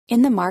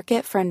In the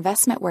market for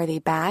investment-worthy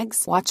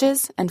bags,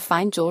 watches, and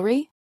fine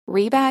jewelry,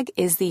 Rebag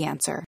is the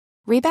answer.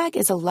 Rebag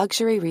is a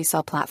luxury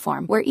resale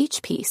platform where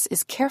each piece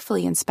is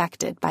carefully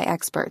inspected by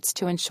experts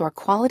to ensure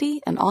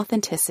quality and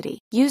authenticity.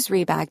 Use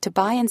Rebag to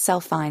buy and sell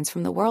finds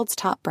from the world's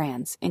top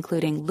brands,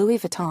 including Louis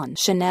Vuitton,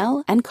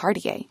 Chanel, and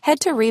Cartier. Head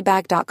to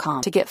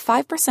Rebag.com to get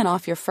 5%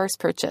 off your first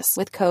purchase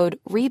with code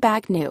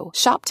REBAGNEW.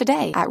 Shop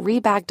today at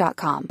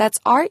Rebag.com. That's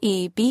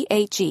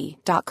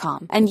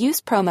REBAG.com. And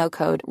use promo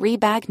code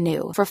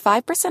REBAGNEW for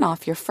 5%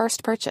 off your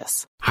first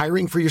purchase.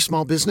 Hiring for your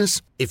small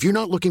business? If you're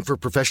not looking for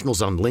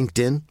professionals on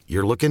LinkedIn,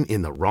 you're looking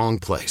in the wrong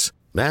place.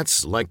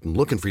 That's like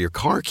looking for your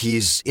car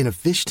keys in a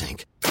fish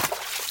tank.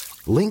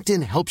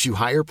 LinkedIn helps you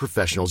hire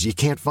professionals you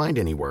can't find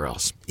anywhere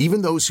else,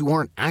 even those who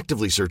aren't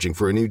actively searching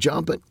for a new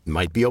job but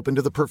might be open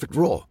to the perfect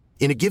role.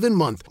 In a given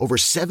month, over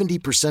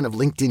 70% of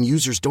LinkedIn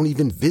users don't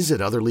even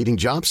visit other leading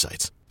job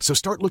sites. So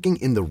start looking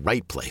in the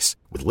right place.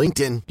 With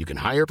LinkedIn, you can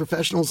hire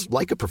professionals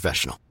like a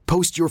professional.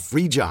 Post your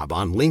free job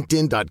on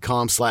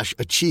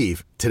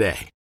linkedin.com/achieve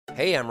today.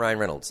 Hey, I'm Ryan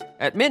Reynolds.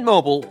 At Mint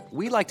Mobile,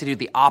 we like to do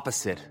the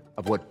opposite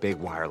of what Big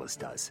Wireless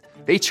does.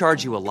 They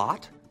charge you a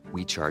lot,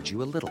 we charge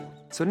you a little.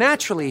 So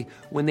naturally,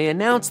 when they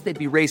announced they'd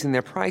be raising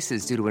their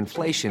prices due to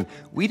inflation,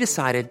 we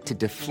decided to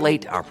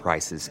deflate our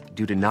prices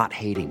due to not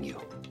hating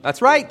you.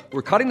 That's right.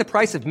 We're cutting the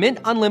price of Mint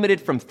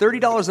Unlimited from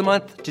 $30 a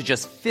month to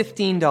just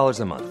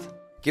 $15 a month.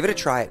 Give it a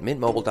try at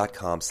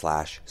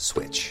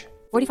mintmobile.com/switch.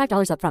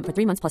 $45 up front for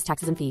 3 months plus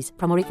taxes and fees.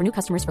 Promo rate for new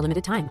customers for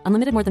limited time.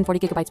 Unlimited more than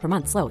 40 gigabytes per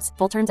month. Slows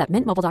full terms at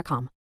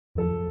mintmobile.com.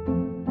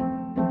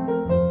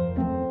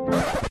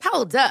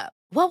 Hold up.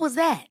 What was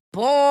that?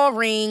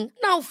 Boring.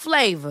 No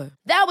flavor.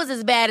 That was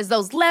as bad as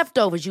those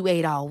leftovers you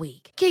ate all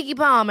week. Keke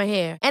Palmer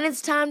here. And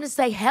it's time to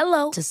say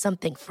hello to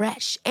something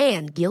fresh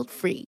and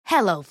guilt-free.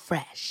 Hello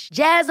Fresh.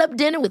 Jazz up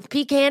dinner with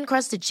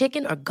pecan-crusted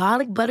chicken or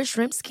garlic butter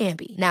shrimp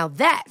scampi. Now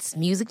that's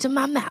music to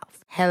my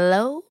mouth.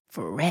 Hello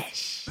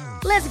Fresh.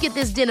 Let's get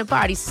this dinner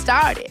party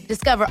started.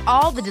 Discover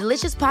all the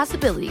delicious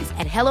possibilities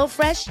at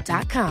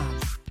hellofresh.com.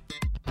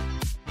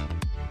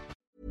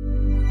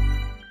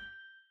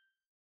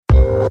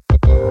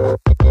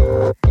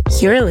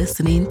 You're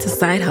listening to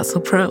Side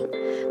Hustle Pro,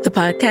 the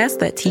podcast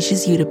that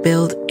teaches you to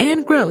build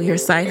and grow your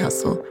side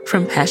hustle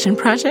from passion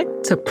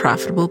project to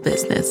profitable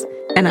business.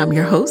 And I'm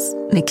your host,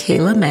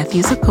 Nicaila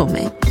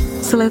Matthews-Okome.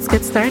 So let's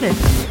get started.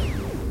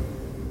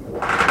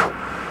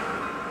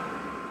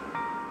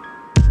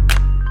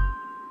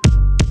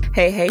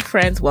 Hey,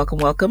 friends.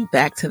 Welcome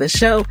back to the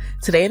show.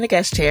 Today in the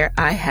guest chair,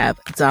 I have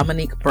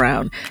Domonique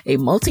Brown, a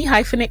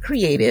multi-hyphenate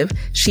creative.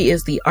 She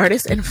is the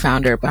artist and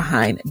founder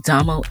behind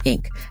Domo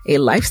Inc., a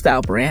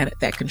lifestyle brand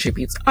that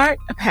contributes art,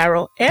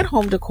 apparel, and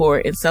home decor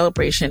in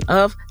celebration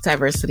of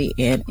diversity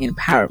and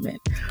empowerment.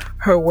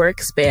 Her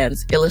work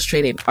spans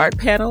illustrating art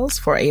panels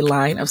for a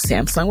line of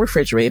Samsung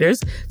refrigerators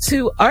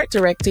to art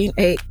directing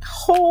a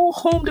whole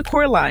home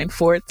decor line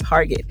for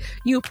Target.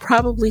 You've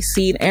probably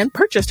seen and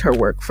purchased her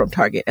work from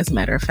Target, as a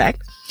matter of fact.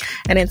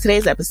 And in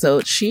today's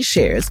episode, she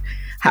shares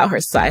how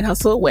her side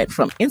hustle went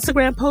from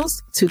Instagram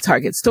posts to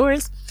Target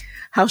stores,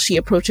 how she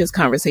approaches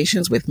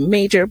conversations with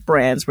major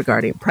brands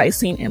regarding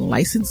pricing and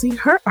licensing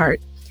her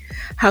art,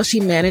 how she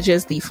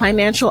manages the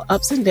financial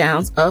ups and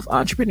downs of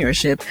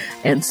entrepreneurship,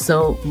 and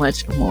so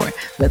much more.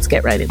 Let's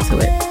get right into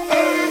it.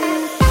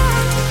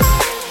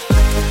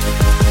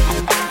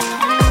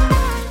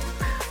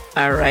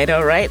 All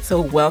right.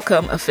 So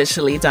welcome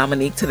officially,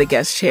 Domonique, to the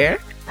guest chair.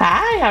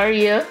 Hi, how are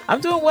you? I'm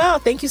doing well.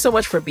 Thank you so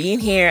much for being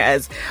here.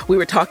 As we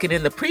were talking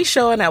in the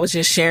pre-show, and I was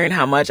just sharing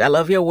how much I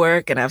love your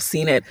work, and I've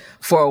seen it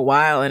for a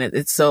while, and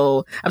I'm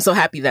so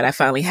happy that I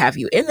finally have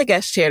you in the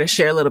guest chair to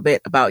share a little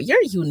bit about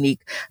your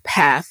unique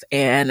path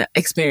and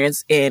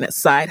experience in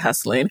side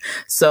hustling.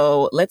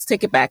 So let's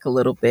take it back a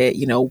little bit.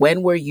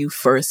 When were you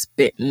first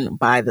bitten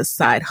by the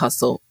side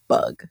hustle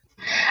bug?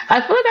 I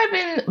feel like I've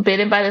been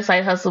bitten by the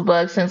side hustle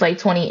bug since like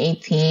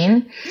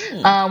 2018.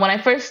 When I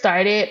first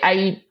started,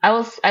 I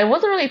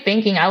wasn't really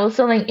thinking. I was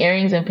selling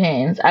earrings and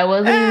pins. I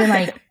wasn't even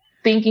like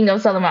thinking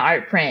of selling my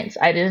art prints.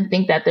 I didn't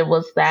think that there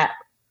was that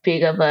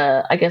big of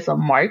a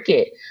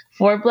market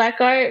for Black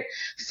art.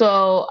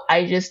 So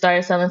I just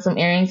started selling some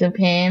earrings and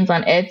pins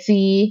on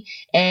Etsy,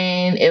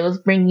 and it was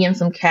bringing in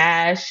some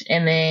cash.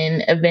 And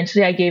then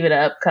eventually I gave it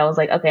up because I was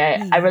like,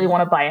 okay, I really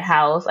want to buy a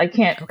house. I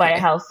can't buy a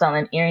house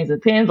selling earrings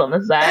and pins on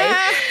the side.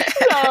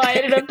 So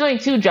I ended up doing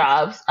two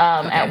jobs.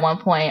 At one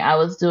point I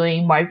was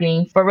doing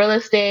marketing for real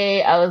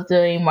estate. I was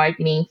doing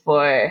marketing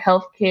for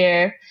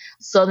healthcare.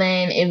 So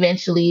then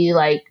eventually,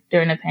 like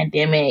during the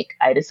pandemic,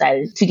 I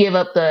decided to give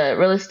up the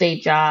real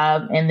estate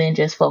job and then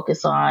just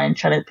focus on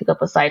trying to pick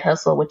up a side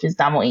hustle, which is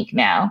Domo Inc.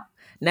 now.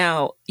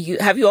 Now,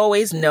 have you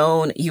always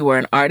known you were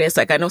an artist?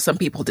 Like, I know some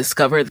people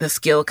discover the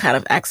skill kind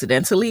of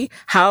accidentally.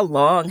 How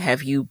long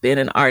have you been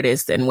an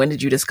artist, and when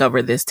did you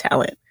discover this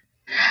talent?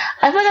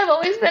 I feel like I've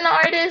always been an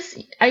artist,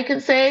 I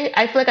could say.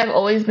 I feel like I've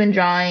always been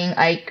drawing.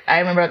 I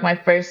remember like my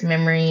first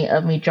memory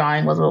of me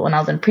drawing was when I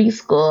was in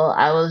preschool.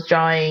 I was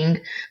drawing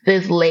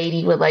this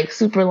lady with like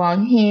super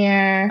long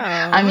hair.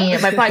 Aww. I mean,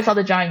 if I probably saw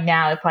the drawing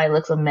now, it probably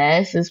looks a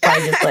mess. It's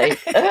probably just like...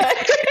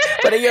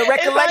 But in your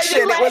recollection,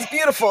 it was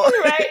beautiful.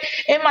 Right?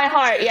 In my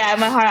heart,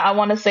 I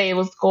want to say it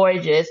was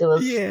gorgeous. It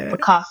was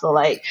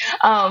Picasso-like.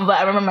 But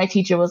I remember my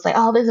teacher was like,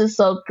 oh, this is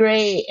so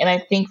great. And I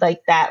think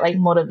like that, like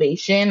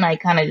motivation,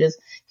 like kind of just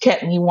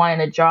kept me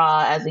wanting to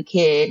draw as a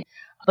kid.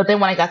 But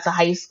then when I got to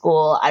high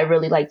school, I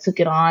really like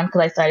took it on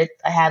because I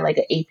had like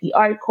an AP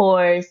art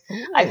course.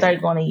 Ooh. I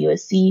started going to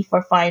USC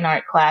for fine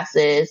art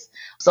classes.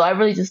 So I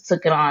really just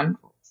took it on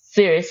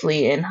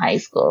seriously in high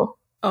school.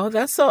 Oh,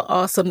 that's so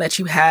awesome that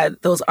you had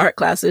those art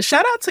classes.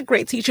 Shout out to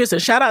great teachers and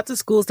shout out to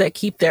schools that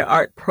keep their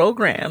art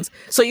programs.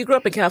 So you grew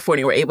up in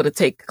California, were able to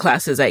take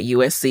classes at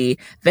USC.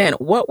 Then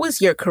what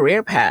was your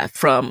career path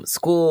from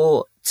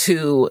school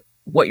to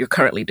what you're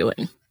currently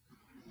doing?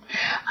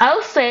 I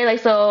would say like,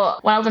 so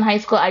when I was in high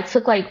school, I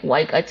took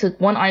I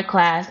took one art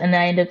class and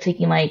then I ended up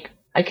taking like,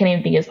 I can't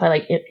even think it's probably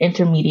like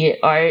intermediate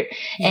art.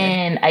 Yeah.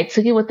 And I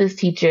took it with this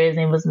teacher. His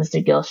name was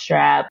Mr.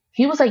 Gilstrap.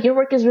 He was like, your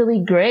work is really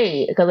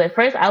great. Because at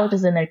first I was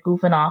just in there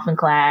goofing off in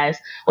class,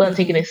 wasn't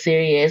taking it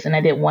serious. And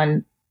I did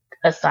one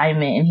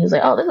assignment and he was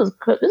like, oh, this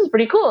is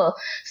pretty cool.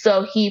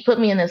 So he put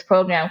me in this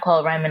program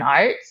called Ryman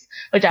Arts,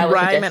 which I would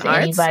suggest to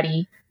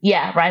anybody.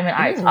 Yeah, Ryman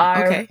Arts,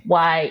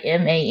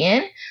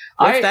 RYMAN.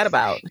 What's that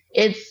about?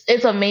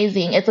 It's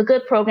amazing. It's a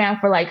good program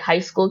for like high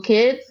school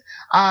kids.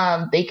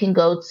 They can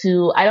go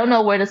to, I don't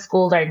know where the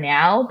schools are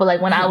now, but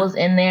like when I was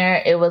in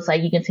there, it was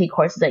like you can take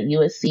courses at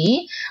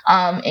USC,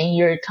 and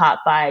you're taught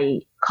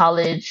by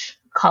college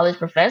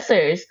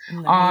professors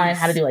on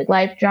how to do like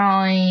life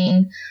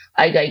drawing,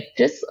 like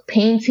just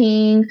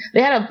painting.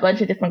 They had a bunch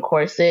of different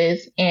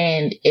courses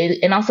and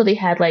also they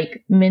had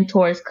like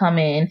mentors come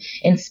in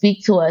and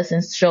speak to us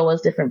and show us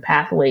different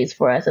pathways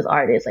for us as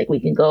artists. Like we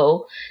can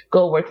go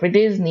work for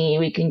Disney.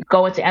 We can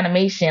go into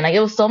animation. Like it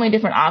was so many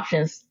different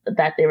options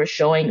that they were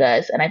showing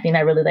us. And I think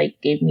that really like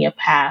gave me a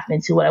path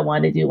into what I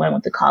wanted to do when I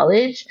went to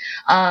college.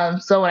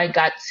 So when I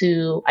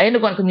ended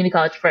up going to community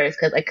college first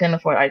because I couldn't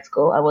afford art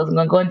school. I wasn't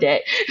going to go in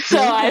debt. So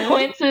I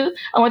went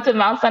to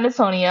Mount San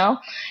Antonio,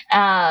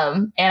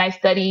 and I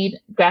studied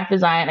graphic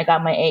design. I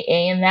got my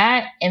AA in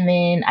that. And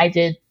then I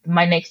did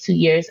my next 2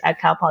 years at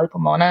Cal Poly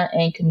Pomona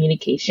in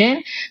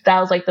communication. That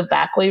was like the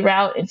back way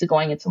route into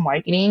going into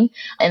marketing.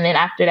 And then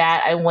after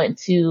that, I went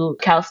to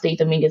Cal State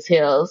Dominguez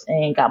Hills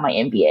and got my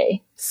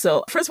MBA.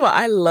 So first of all,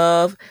 I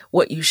love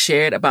what you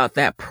shared about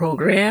that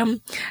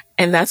program.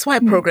 And that's why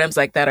programs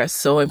like that are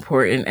so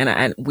important.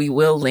 And we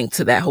will link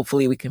to that.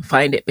 Hopefully we can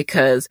find it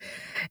because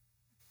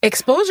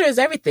exposure is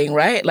everything,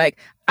 right? Like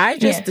I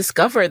just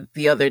discovered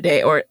the other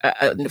day, or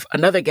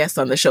another guest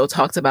on the show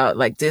talked about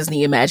like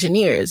Disney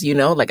Imagineers, you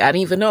know, like I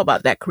didn't even know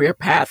about that career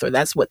path, or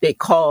that's what they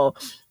call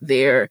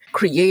their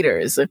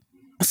creators.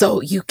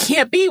 So you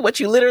can't be what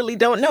you literally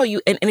don't know.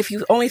 And if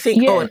you only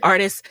think, an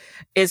artist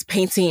is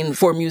painting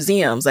for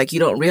museums, like you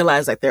don't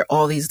realize like there are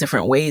all these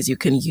different ways you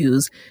can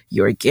use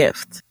your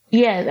gift.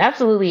 Yes,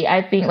 absolutely.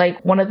 I think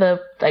like one of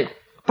the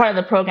part of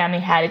the program, they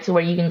had it to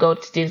where you can go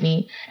to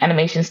Disney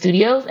Animation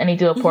Studios and they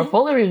do a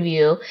portfolio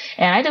review.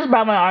 And I just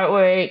brought my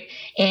artwork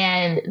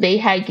and they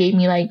gave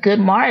me like good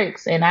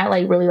marks, and I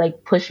like really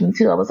like pushed me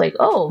too. I was like,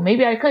 oh,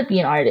 maybe I could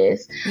be an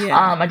artist.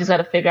 Yeah. I just got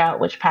to figure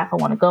out which path I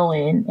want to go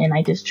in. And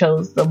I just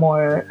chose I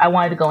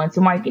wanted to go into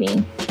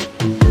marketing.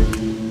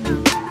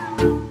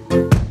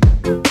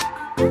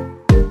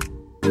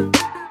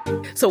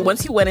 So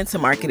once you went into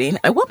marketing,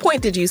 at what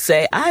point did you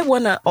say, I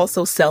want to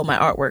also sell my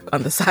artwork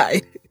on the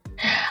side?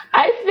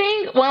 I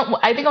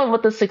think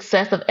with the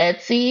success of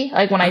Etsy,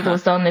 like when I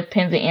was selling the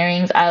pins and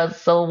earrings,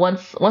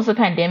 once the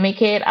pandemic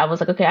hit, I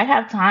was like, okay, I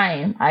have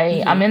time.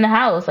 I'm in the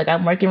house, like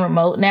I'm working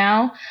remote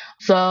now.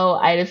 So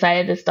I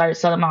decided to start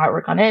selling my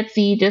artwork on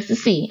Etsy just to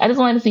see. I just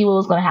wanted to see what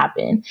was going to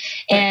happen.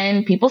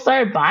 And people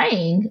started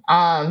buying.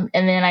 And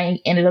then I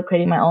ended up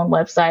creating my own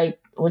website,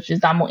 which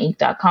is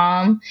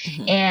Domonique.com.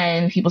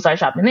 And people started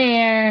shopping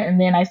there. And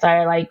then I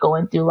started like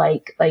going through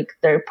like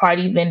third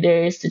party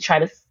vendors to try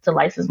to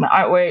license my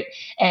artwork,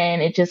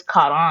 and it just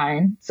caught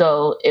on.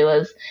 So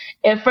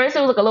at first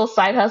it was like a little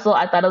side hustle.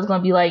 I thought it was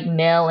going to be like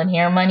nail and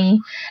hair money.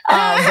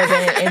 But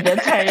then it ended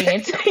up turning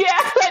into, like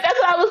that's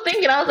what I was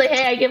thinking. I was like,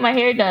 hey, I get my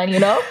hair done, you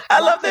know? I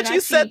love that you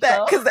said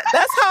that, because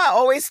that's how I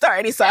always start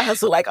any side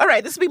hustle. Like, all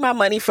right, this will be my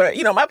money for,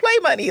 my play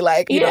money.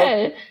 Like, you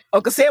know,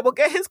 Uncle Sam will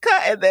get his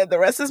cut and then the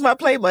rest is my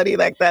play money.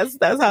 Like that's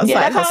how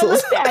side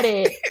hustles. How I looked at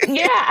it.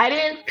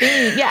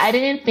 I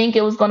didn't think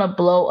it was going to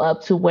blow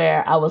up to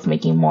where I was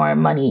making more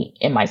money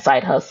in my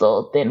side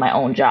hustle than my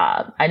own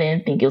job. I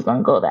didn't think it was going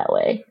to go that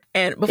way.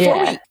 And before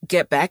we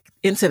get back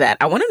into that,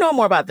 I want to know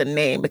more about the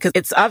name, because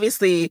it's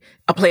obviously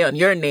a play on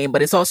your name,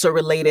 but it's also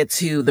related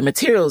to the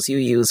materials you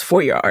use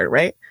for your art,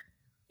 right?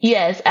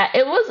 Yes, I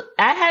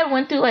had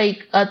went through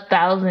like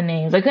 1,000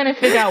 names. I couldn't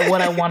figure out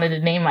what I wanted to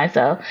name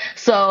myself.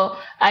 So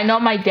I know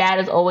my dad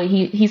is always,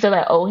 he said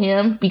I owe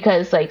him,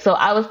 because like, so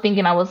I was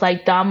thinking, I was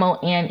like Domo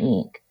and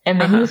Ink. And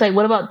then he was like,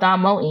 what about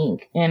Domo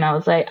Ink? And I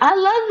was like, I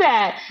love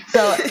that.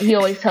 So he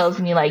always tells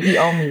me like, you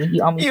owe me you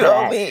for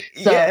owe that. Me.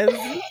 So,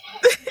 yes.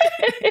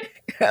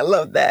 I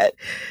love that.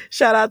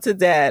 Shout out to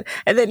Dad.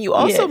 And then you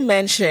also Yeah.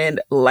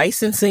 mentioned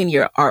licensing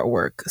your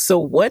artwork. So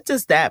what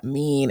does that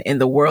mean in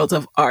the world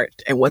of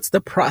art and what's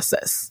the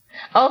process?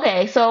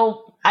 Okay,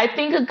 so I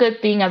think a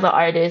good thing as an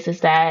artist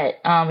is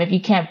that if you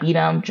can't beat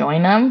them,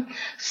 join them.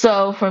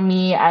 So for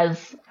me,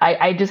 as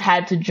I just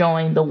had to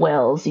join the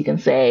whales, you can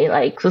say,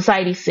 like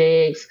Society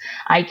 6,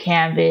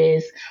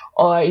 iCanvas,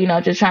 or,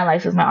 just try and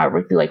license my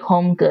artwork through like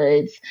Home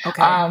Goods.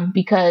 Okay.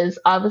 Because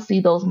obviously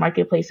those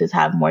marketplaces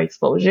have more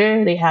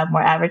exposure. They have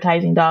more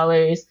advertising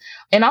dollars.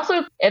 And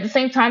also at the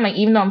same time, like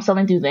even though I'm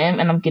selling through them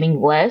and I'm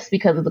getting less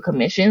because of the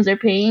commissions they're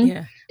paying,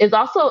 Yeah. it's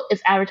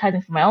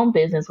advertising for my own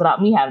business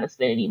without me having to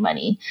spend any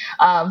money.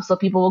 So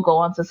people will go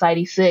on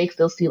Society 6,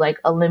 they'll see like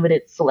a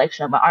limited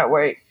selection of my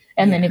artwork,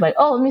 and then they're like,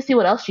 oh, let me see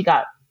what else you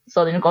got.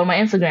 So then they go to my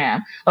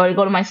Instagram or they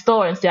go to my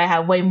store and see I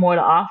have way more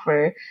to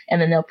offer,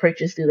 and then they'll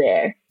purchase through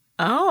there.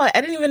 Oh, I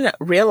didn't even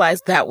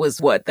realize that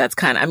was that's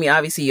kind of, I mean,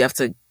 obviously you have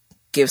to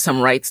give some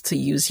rights to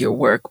use your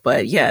work,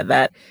 but yeah,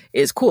 that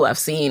is cool. I've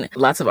seen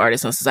lots of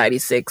artists on Society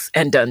 6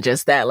 and done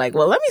just that. Like,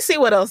 well, let me see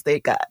what else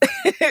they got.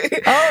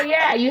 Oh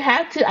yeah, you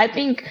have to. I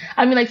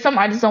mean, like some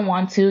artists don't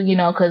want to,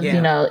 because,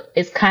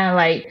 it's kind of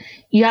like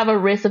you have a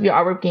risk of your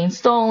artwork getting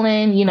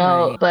stolen,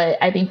 Right. but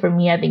I think for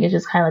me, it's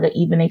just kind of like an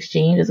even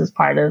exchange. This is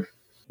part of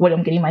what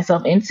I'm getting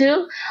myself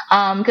into.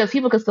 Because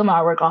people can steal my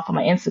artwork off of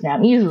my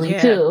Instagram easily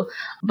too.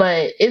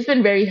 But it's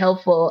been very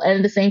helpful. And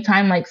at the same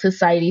time, like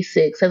Society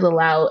 6 has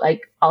allowed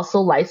like also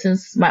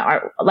licenses my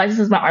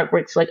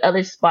artwork to like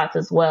other spots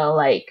as well.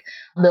 Like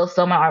they'll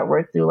sell my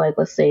artwork through like,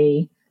 let's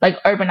say, like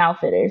Urban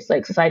Outfitters.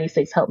 Like Society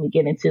 6 helped me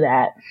get into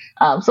that.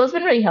 So it's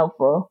been really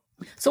helpful.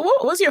 So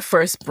what was your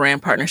first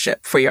brand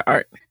partnership for your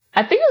art?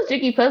 I think it was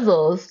Jiggy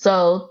Puzzles.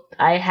 So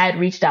I had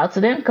reached out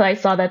to them because I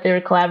saw that they were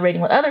collaborating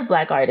with other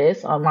Black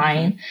artists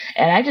online.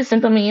 And I just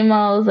sent them an email.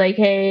 I was like,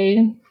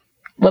 hey,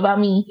 what about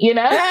me? So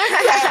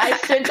I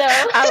sent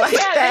them. I like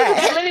that.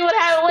 That's literally what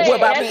happened. What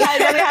about me?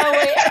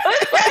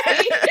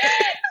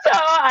 So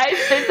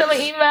I sent them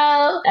an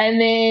email, and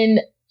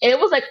then it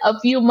was like a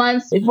few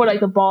months before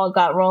like the ball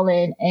got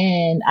rolling,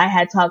 and I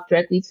had talked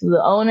directly to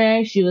the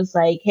owner. She was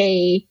like,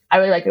 hey, I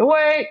really like your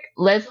work.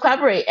 Let's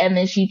collaborate. And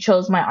then she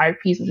chose my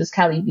art piece, which is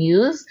Cali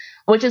Views,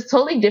 which is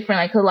totally different.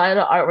 Like a lot of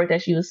the artwork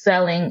that she was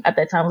selling at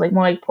that time was like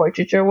more like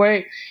portraiture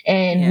work.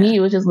 And me, it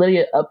was just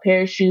literally a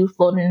parachute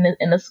floating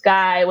in the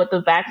sky with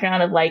the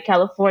background of like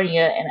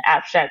California in an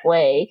abstract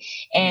way.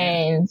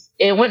 And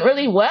it went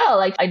really well.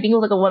 Like I think it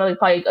was like one of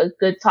probably a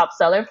good top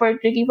seller for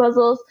Jiggy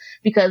Puzzles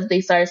because they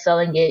started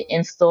selling it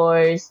in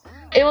stores.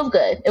 It was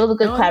good. It was a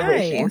good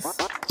collaboration.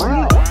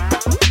 Nice.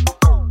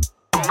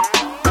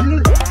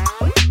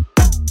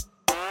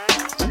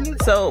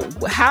 So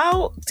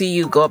how do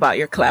you go about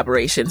your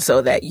collaboration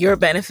so that you're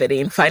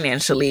benefiting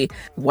financially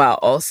while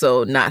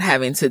also not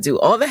having to do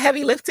all the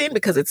heavy lifting?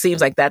 Because it seems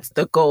like that's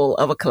the goal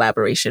of a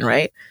collaboration,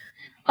 right?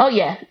 Oh,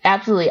 yeah,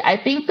 absolutely.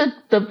 I think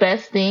the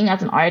best thing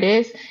as an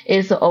artist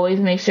is to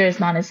always make sure it's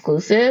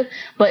non-exclusive.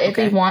 But if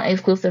they want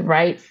exclusive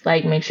rights,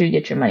 like make sure you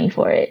get your money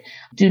for it.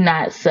 Do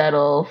not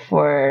settle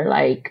for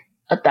like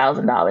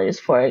 $1,000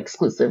 for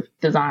exclusive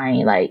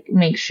design. Like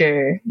make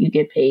sure you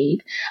get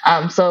paid.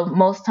 So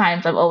most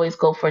times I've always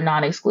go for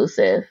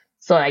non-exclusive.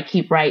 So I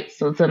keep rights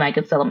so then I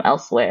can sell them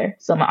elsewhere.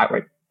 Sell my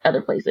artwork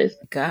other places.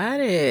 Got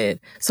it.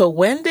 So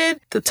when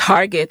did the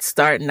target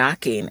start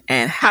knocking?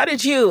 And how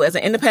did you, as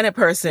an independent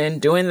person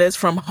doing this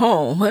from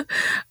home,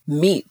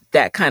 meet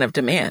that kind of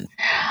demand?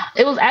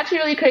 It was actually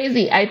really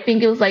crazy. I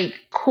think it was like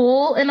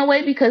cool in a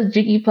way because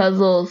Jiggy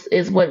Puzzles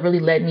is what really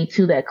led me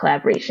to that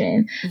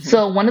collaboration. Mm-hmm.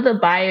 So one of the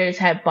buyers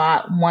had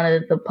bought one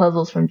of the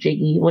puzzles from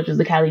Jiggy, which was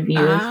the Cali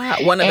Views.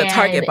 One of the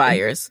target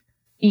buyers.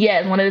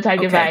 Yes, one of the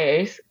target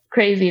buyers.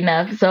 Crazy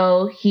enough.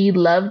 So he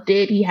loved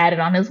it. He had it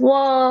on his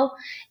wall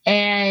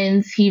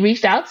and he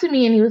reached out to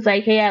me and he was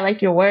like, hey, I like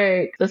your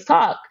work. Let's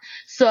talk.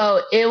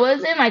 So it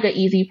wasn't like an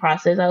easy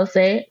process, I would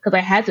say, because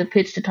I had to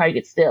pitch to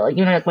Target still.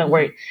 Like my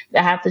work,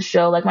 I have to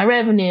show like my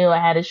revenue. I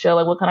had to show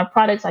like what kind of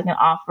products I can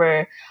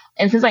offer.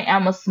 And since I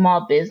am a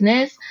small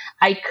business,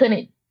 I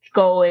couldn't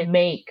go and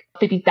make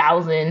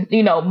 50,000,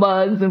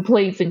 mugs and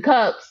plates and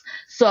cups.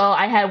 So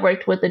I had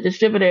worked with a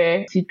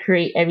distributor to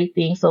create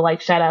everything. So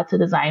like shout out to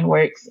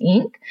Designworks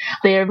Inc.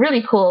 They're a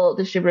really cool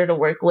distributor to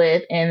work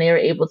with and they were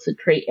able to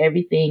create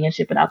everything and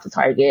ship it out to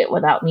Target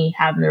without me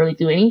having to really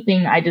do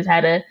anything. I just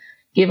had to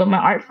give them my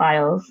art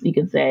files, you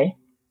can say.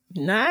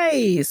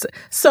 Nice.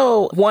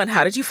 So one,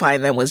 how did you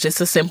find them? Was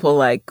just a simple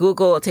like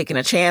Google taking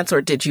a chance,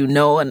 or did you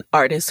know an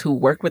artist who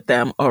worked with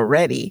them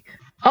already?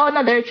 Oh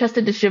no, they're a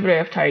trusted distributor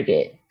of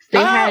Target.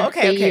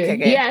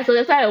 Okay. Yeah, so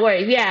that's how it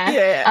works.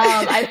 Yeah.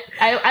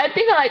 I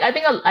think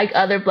like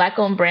other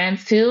Black-owned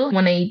brands too.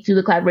 When they do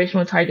the collaboration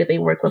with Target, they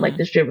work with like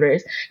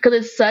distributors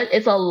because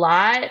it's a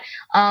lot.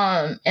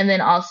 And then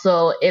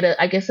also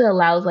I guess it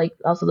allows like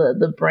also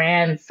the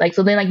brands like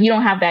so then like you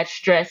don't have that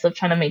stress of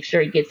trying to make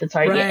sure it gets to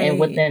Target and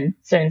within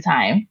certain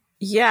time.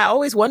 Yeah, I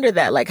always wonder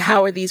that, like,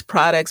 how are these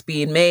products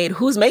being made?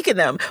 Who's making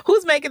them?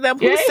 Who's making them?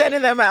 Who's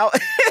sending them out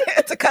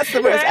to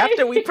customers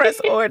after we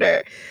press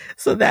order?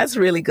 So that's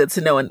really good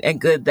to know,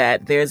 and good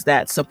that there's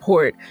that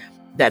support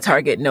that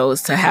Target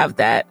knows to have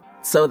that,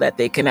 so that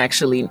they can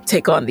actually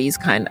take on these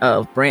kind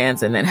of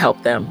brands and then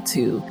help them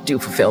to do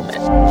fulfillment.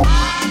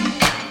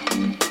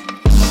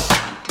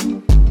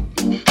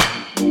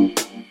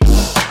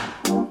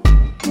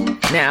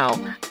 Now,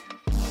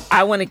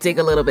 I want to dig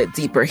a little bit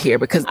deeper here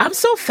because I'm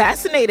so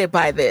fascinated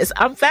by this.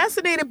 I'm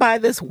fascinated by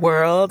this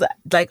world,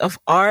 like, of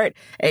art,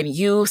 and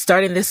you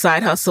starting this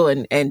side hustle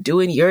and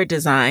doing your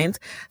designs.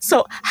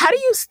 So how do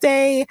you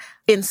stay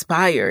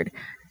inspired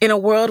in a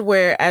world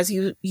where, as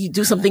you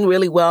do something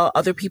really well,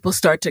 other people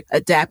start to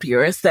adapt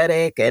your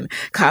aesthetic and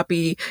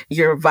copy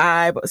your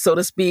vibe, so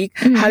to speak?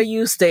 Mm-hmm. How do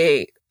you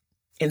stay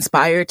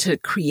inspired to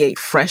create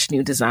fresh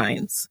new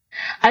designs?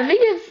 I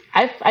think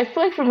I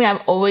feel like for me,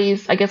 I've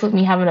always, I guess with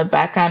me having a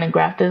background in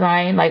graphic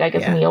design, like I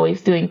guess me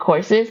always doing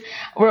courses,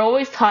 we're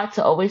always taught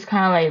to always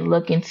kind of like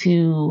look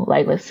into,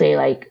 like, let's say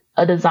like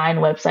a design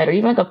website, or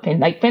even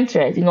like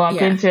Pinterest. You can go on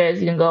Pinterest,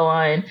 you can go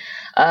on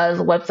there's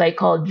a website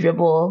called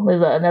Dribble.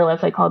 There's another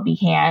website called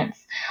Behance.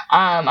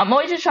 I'm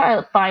always just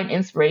trying to find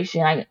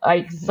inspiration.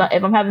 So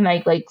if I'm having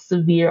like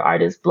severe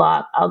artist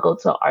block, I'll go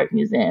to an art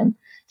museum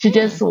to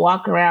just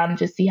walk around and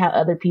just see how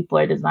other people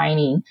are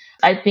designing.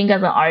 I think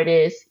as an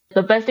artist,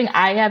 the best thing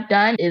I have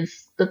done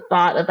is the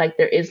thought of, like,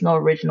 there is no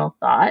original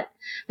thought.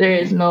 There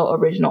is no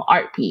original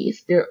art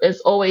piece. There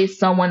is always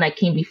someone that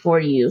came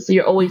before you. So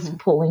you're always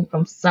pulling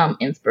from some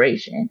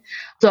inspiration.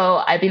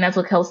 So I think that's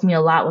what helps me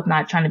a lot with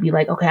not trying to be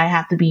like, okay, I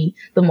have to be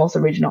the most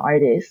original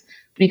artist,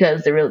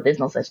 because there's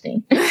no such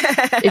thing.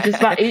 It's just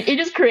about,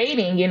 it's just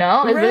creating, you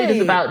know? It's really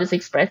just about just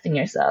expressing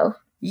yourself.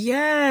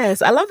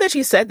 Yes. I love that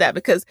you said that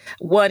because,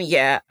 one,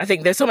 I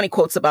think there's so many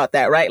quotes about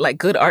that, right? Like,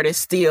 good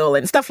artists steal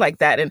and stuff like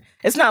that. And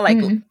it's not like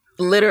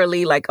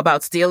literally like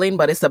about stealing,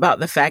 but it's about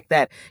the fact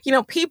that, you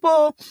know,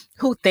 people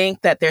who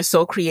think that they're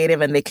so creative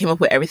and they came up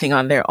with everything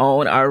on their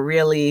own are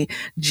really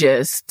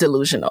just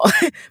delusional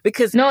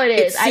because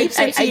it seeps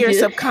into your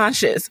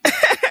subconscious.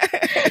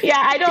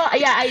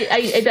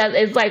 It does.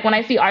 It's like when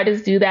I see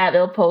artists do that,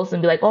 they'll post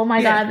and be like, oh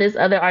my God, this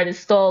other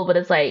artist stole. But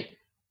it's like,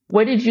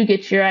 where did you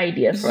get your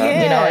idea from?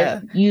 Yeah.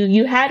 You know,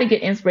 you had to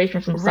get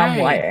inspiration from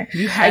somewhere.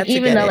 You had to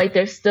even though like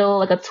there's still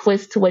like a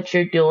twist to what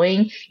you're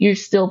doing, you're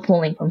still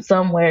pulling from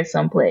somewhere,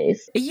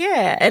 someplace.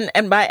 Yeah.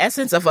 And by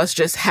essence of us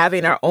just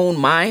having our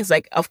own minds,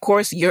 like, of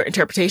course, your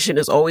interpretation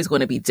is always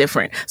going to be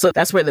different. So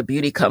that's where the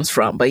beauty comes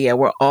from. But yeah,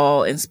 we're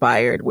all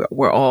inspired.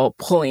 We're all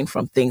pulling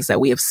from things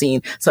that we have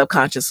seen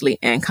subconsciously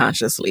and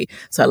consciously.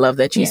 So I love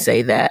that you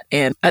say that.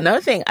 And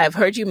another thing, I've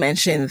heard you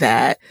mention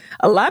that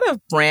a lot of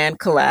brand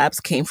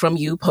collabs came from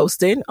you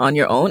posted on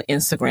your own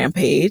Instagram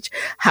page.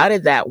 How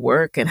did that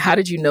work? And how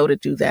did you know to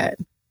do that?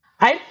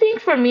 I think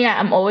for me,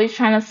 I'm always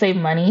trying to save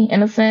money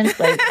in a sense.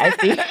 Like, I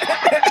think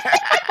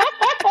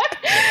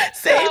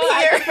same here.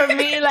 I think for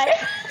me, like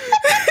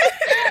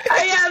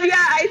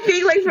I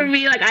think like for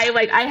me, like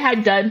I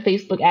had done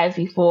Facebook ads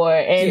before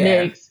and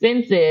they're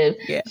expensive.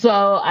 Yeah. So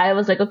I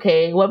was like,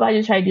 okay, what about I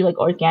just try to do like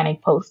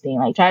organic posting?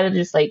 Like try to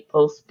just like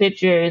post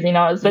pictures, you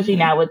know, especially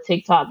now with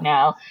TikTok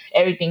now,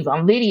 everything's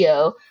on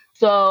video.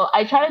 So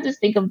I try to just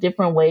think of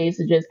different ways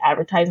to just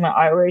advertise my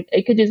artwork.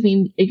 It could just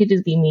be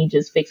me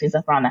just fixing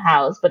stuff around the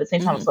house, but at the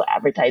same time, I'm still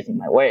advertising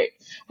my work,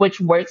 which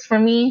works for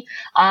me.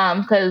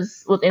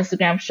 Because with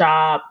Instagram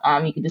Shop,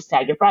 you can just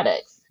tag your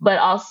products. But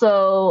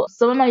also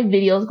some of my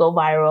videos go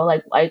viral.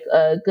 Like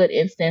a good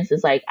instance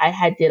is like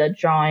I did a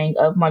drawing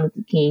of Martin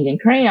Luther King in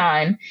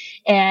crayon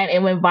and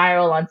it went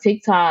viral on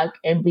TikTok,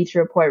 and Bleacher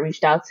Report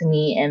reached out to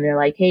me and they're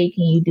like, hey,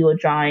 can you do a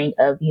drawing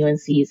of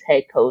UNC's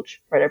head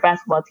coach for their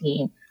basketball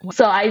team?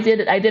 So I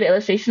did an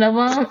illustration of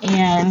them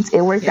and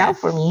it worked out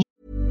for me.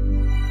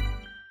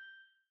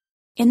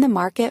 In the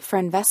market for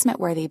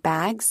investment-worthy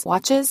bags,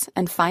 watches,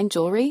 and fine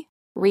jewelry,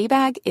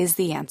 Rebag is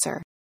the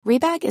answer.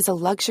 Rebag is a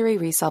luxury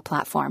resale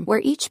platform where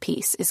each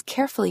piece is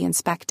carefully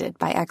inspected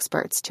by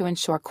experts to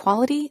ensure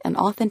quality and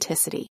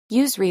authenticity.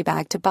 Use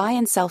Rebag to buy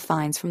and sell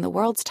finds from the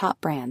world's top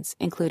brands,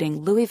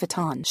 including Louis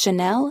Vuitton,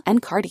 Chanel, and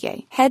Cartier.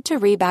 Head to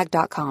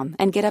Rebag.com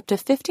and get up to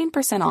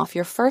 15% off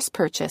your first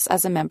purchase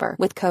as a member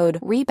with code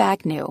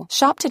REBAGNEW.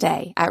 Shop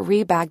today at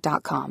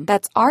Rebag.com.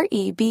 That's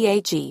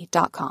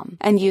REBAG.com.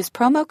 And use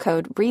promo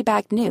code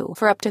REBAGNEW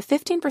for up to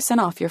 15%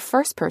 off your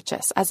first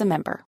purchase as a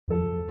member.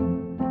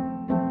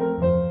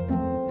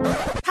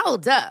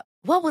 Hold up.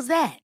 What was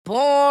that?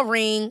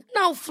 Boring.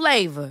 No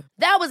flavor.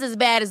 That was as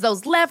bad as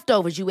those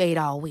leftovers you ate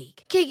all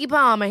week. Keke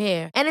Palmer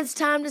here. And it's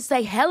time to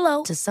say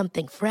hello to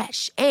something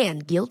fresh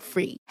and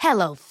guilt-free.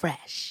 Hello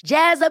Fresh.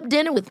 Jazz up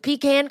dinner with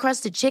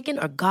pecan-crusted chicken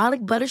or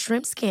garlic butter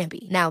shrimp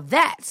scampi. Now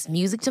that's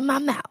music to my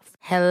mouth.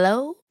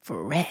 Hello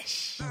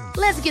Fresh.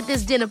 Let's get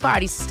this dinner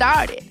party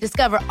started.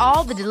 Discover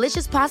all the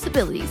delicious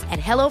possibilities at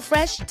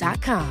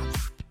HelloFresh.com.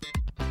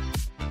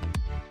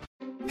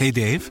 Hey,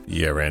 Dave.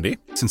 Yeah, Randy.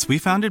 Since we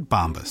founded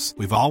Bombas,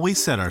 we've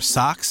always said our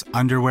socks,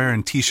 underwear,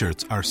 and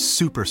T-shirts are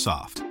super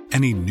soft.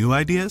 Any new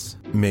ideas?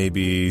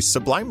 Maybe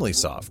sublimely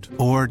soft.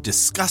 Or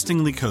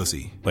disgustingly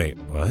cozy? Wait,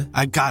 what?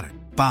 I got it.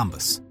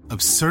 Bombas.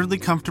 Absurdly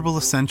comfortable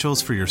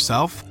essentials for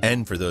yourself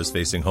and for those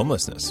facing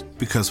homelessness.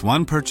 Because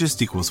one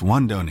purchased equals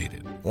one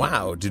donated.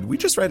 Wow, did we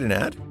just write an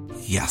ad?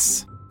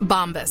 Yes.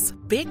 Bombas.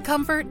 Big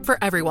comfort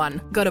for everyone.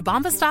 Go to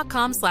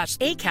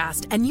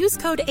bombas.com/ACAST and use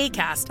code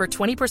ACAST for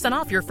 20%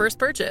 off your first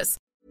purchase.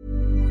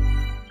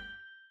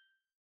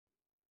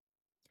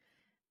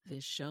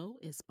 This show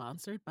is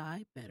sponsored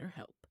by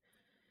BetterHelp.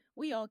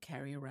 We all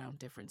carry around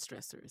different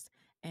stressors,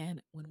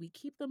 and when we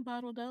keep them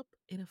bottled up,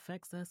 it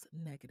affects us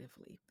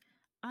negatively.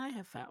 I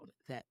have found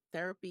that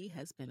therapy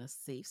has been a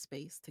safe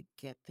space to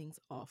get things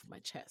off my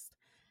chest.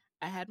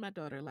 I had my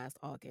daughter last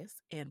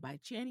August, and by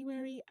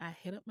January, I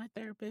hit up my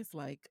therapist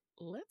like,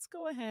 let's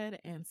go ahead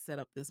and set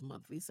up this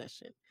monthly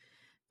session.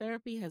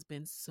 Therapy has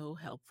been so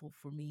helpful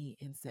for me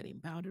in setting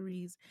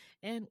boundaries,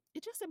 and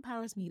it just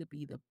empowers me to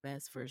be the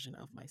best version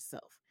of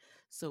myself.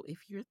 So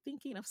if you're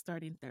thinking of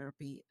starting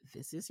therapy,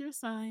 this is your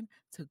sign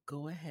to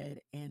go ahead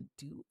and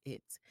do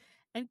it.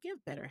 And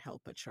give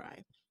BetterHelp a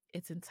try.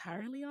 It's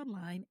entirely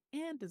online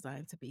and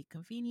designed to be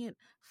convenient,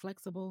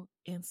 flexible,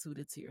 and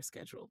suited to your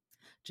schedule.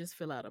 Just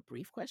fill out a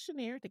brief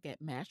questionnaire to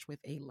get matched with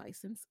a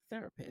licensed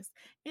therapist,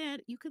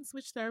 and you can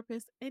switch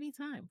therapists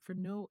anytime for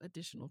no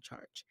additional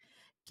charge.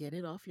 Get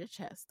it off your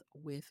chest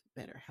with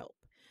BetterHelp.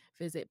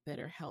 Visit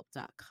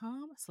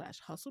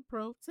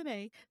betterhelp.com/hustlepro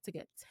today to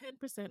get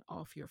 10%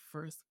 off your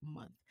first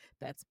month.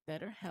 That's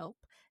BetterHelp,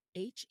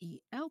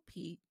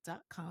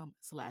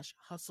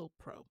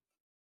 HELP.com/hustlepro.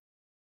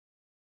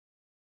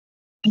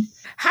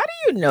 How do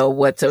you know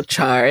what to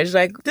charge?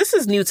 Like, this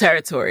is new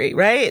territory,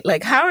 right?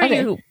 Like, how are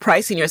you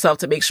pricing yourself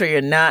to make sure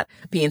you're not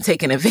being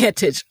taken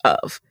advantage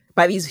of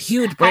by these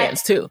huge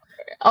brands too?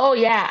 Oh,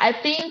 yeah. I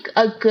think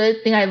a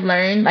good thing I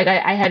learned, like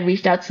I had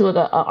reached out to an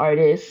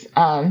artist.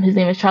 His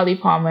name is Charlie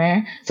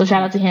Palmer. So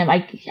shout out to him.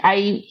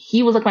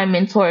 He was like my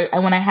mentor.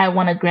 And when I had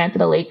won a grant to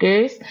the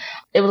Lakers,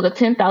 it was a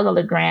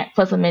 $10,000 grant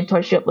plus a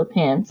mentorship with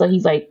him. So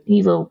he's a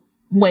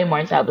way more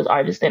established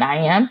artist than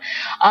I am.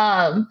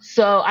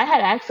 So I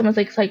had asked him, I was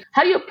like,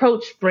 how do you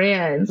approach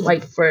brands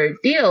like for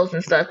deals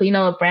and stuff? You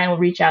know, a brand will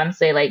reach out and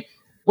say like,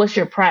 what's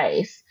your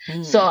price?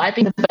 So I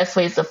think the best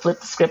way is to flip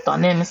the script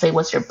on them and say,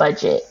 what's your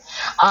budget?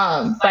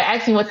 By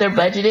asking what their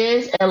budget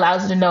is, it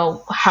allows you to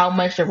know how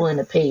much they're willing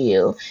to pay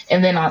you.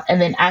 And then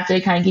after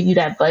they kind of give you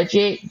that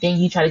budget, then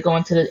you try to go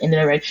in the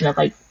direction of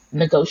like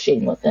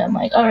negotiating with them.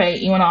 Like, all right,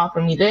 you want to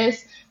offer me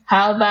this?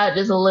 How about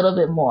just a little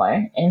bit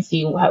more and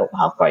see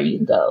how far you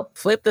can go?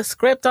 Flip the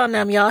script on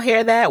them. Y'all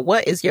hear that?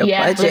 What is your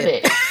budget?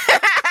 Flip it.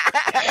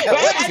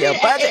 What is your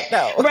budget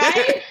though?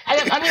 Right?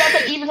 I mean, that's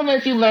like even something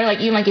that you learn, like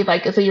even like if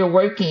like so you're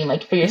working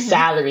like for your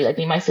salary, like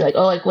they might say like,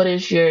 oh, like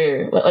what's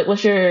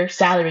your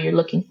salary you're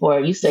looking for?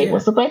 You say,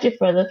 what's the budget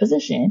for the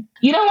position?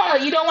 You don't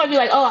want to be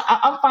like, oh,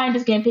 I'm fine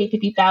just getting paid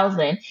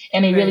 $50,000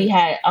 and they really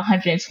had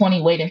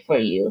 120 waiting for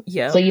you.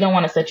 Yeah. So you don't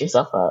want to set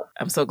yourself up.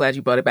 I'm so glad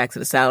you brought it back to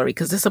the salary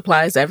because this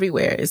applies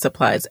everywhere. It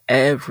applies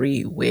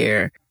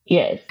everywhere.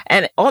 Yes.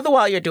 And all the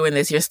while you're doing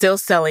this, you're still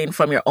selling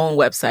from your own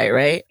website,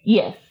 right?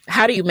 Yes.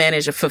 How do you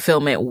manage a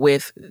fulfillment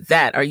with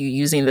that? Are you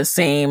using the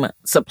same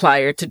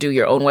supplier to do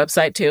your own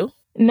website too?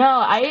 No,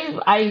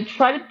 I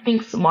try to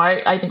think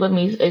smart. I think with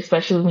me,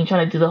 especially with me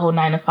trying to do the whole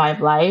 9-to-5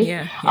 life.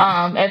 Yeah.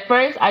 At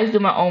first I used to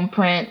do my own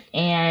prints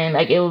and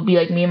like it would be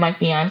like me and my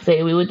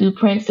fiance, we would do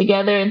prints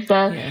together and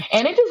stuff. Yeah.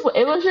 And it just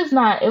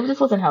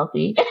wasn't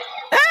healthy.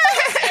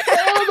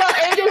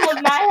 It just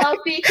was not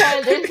healthy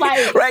because it's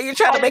like... Right, you're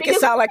trying to make it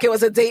sound like it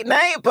was a date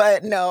night,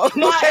 but no.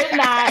 No, it's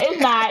not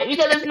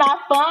because it's not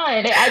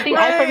fun. I think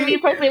for me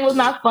personally, it was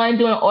not fun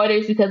doing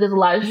orders because there's a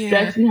lot of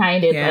stress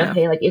behind it. Yeah.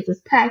 Okay, like, is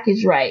this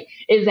package right?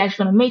 Is it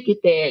actually going to make it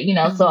there? You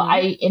know, so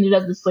I ended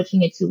up just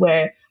switching it to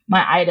where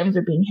my items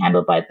are being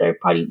handled by a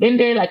third-party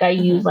vendor. Like, I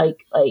use, like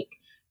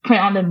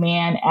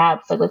print-on-demand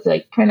apps, like, let's say,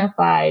 like,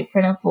 Printify,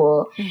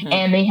 Printful,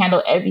 and they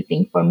handle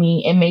everything for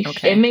me and make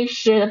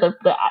sure that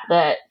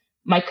that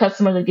my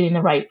customers are getting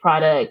the right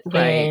product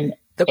and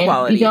the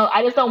quality. You know,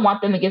 I just don't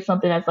want them to get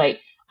something that's like,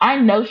 I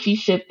know she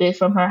shipped this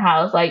from her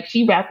house. Like,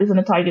 she wrapped this in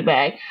a Target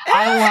bag.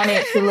 I want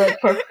it to look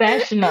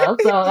professional.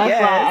 So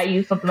that's why I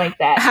use something like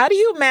that. How do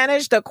you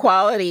manage the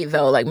quality,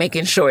 though? Like,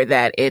 making sure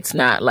that it's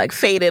not, like,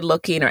 faded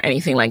looking or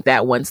anything like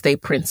that once they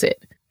print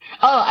it?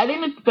 Oh, I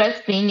think the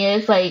best thing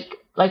is, like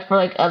for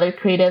like other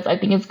creatives, I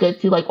think it's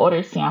good to, like,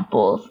 order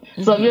samples.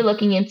 So if you're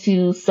looking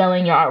into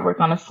selling your artwork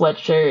on a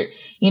sweatshirt,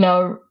 you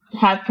know,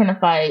 have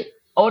Printify,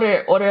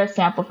 order a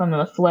sample from them,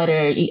 a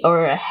sweater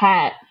or a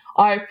hat,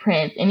 art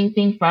prints,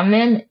 anything from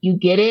them, you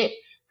get it.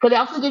 Because they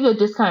also give you a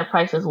discounted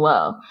price as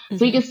well.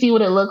 So you can see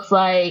what it looks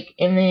like.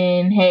 And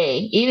then,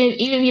 hey, even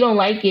if you don't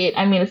like it,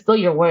 I mean, it's still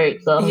your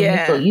work. So you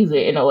can still use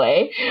it in a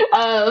way.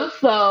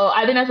 So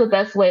I think that's the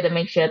best way to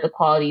make sure that the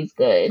quality is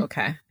good.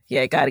 Okay.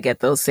 Yeah, got to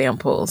get those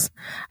samples.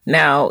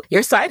 Now,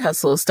 your side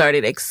hustle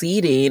started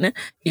exceeding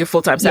your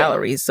full-time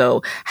salary.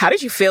 So how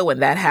did you feel when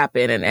that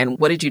happened? And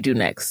what did you do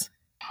next?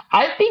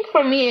 I think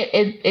for me,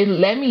 it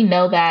let me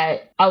know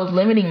that I was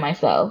limiting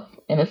myself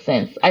in a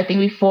sense. I think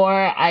before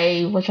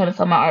I was trying to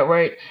sell my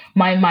artwork,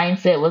 my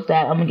mindset was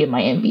that I'm going to get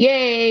my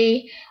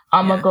MBA.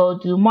 I'm going to go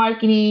do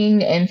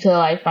marketing until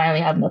I finally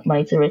have enough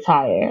money to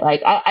retire.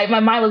 Like my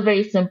mind was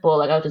very simple.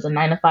 Like I was just a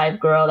 9-to-5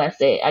 girl. That's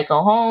it. I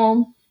go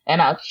home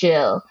and I'll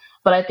chill.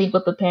 But I think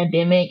with the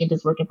pandemic and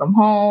just working from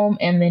home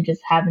and then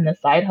just having the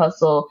side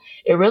hustle,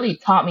 it really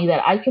taught me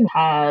that I can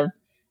have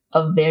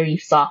a very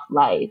soft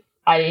life.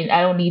 I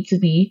don't need to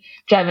be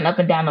driving up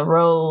and down the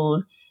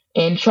road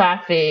in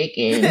traffic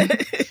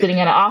and sitting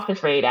in an office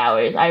for 8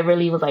 hours. I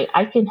really was like,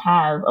 I can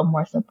have a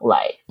more simple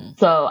life.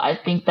 So I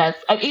think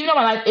even though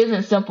my life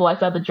isn't simple, I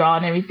still have to draw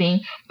and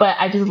everything, but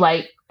I just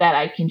like that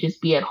I can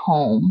just be at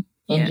home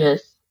and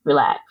just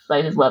relax.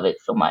 I just love it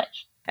so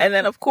much. And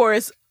then, of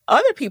course,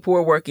 other people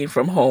were working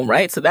from home,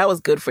 right? So that was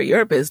good for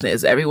your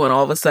business. Everyone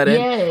all of a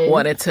sudden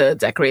wanted to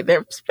decorate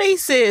their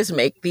spaces,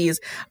 make these,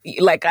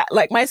 like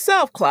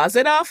myself,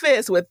 closet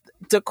office with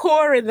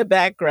decor in the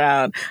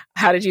background.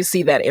 How did you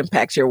see that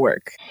impact your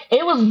work?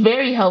 It was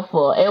very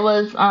helpful. It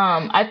was,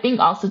 I think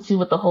also too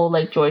with the whole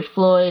like George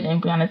Floyd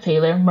and Breonna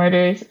Taylor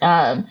murders,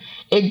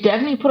 it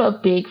definitely put a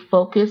big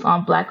focus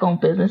on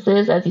Black-owned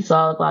businesses. As you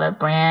saw, a lot of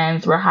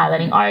brands were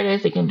highlighting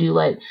artists. They can do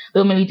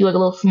they'll maybe do like a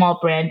little small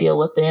brand deal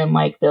with them.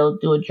 Like they'll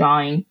do a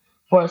drawing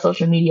for a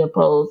social media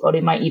post, or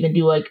they might even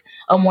do like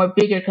a more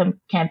bigger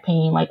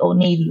campaign like Old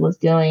Navy was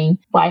doing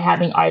by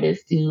having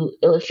artists do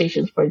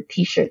illustrations for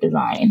t-shirt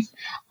designs.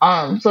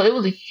 So it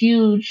was a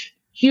huge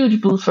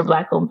boost for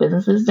Black-owned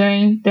businesses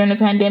during the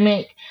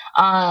pandemic.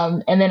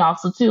 And then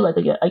also too, like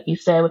you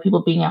said, with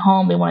people being at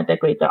home, they want to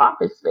decorate their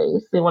office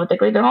space. They want to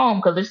decorate their home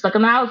because they're stuck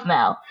in the house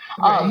now.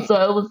 Right. So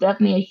it was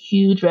definitely a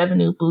huge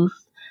revenue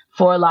boost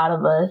for a lot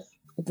of us.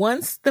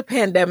 Once the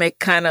pandemic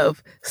kind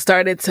of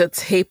started to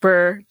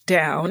taper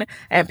down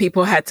and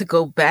people had to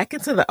go back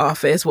into the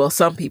office, well,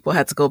 some people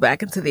had to go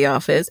back into the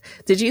office,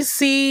 did you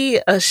see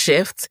a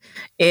shift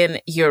in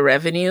your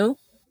revenue?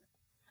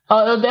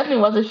 Oh, it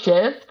definitely was a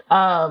shift.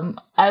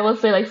 I will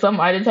say like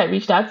some artists had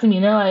reached out to me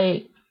and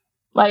they're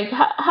like,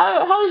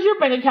 how is your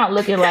bank account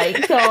looking like?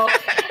 So, so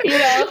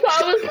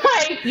I was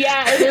like,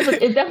 yeah,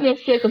 it's definitely a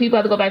shift because people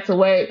have to go back to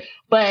work.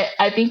 But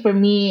I think for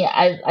me,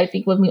 I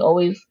think with me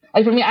always,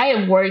 like for me, I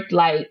have worked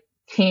like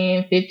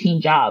 10, 15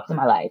 jobs in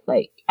my life.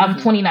 Like I'm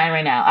 29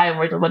 right now. I have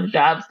worked a bunch of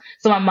jobs.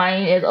 So my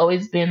mind has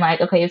always been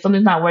like, okay, if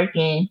something's not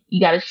working,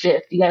 you got to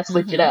shift. You got to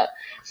switch it up.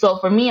 So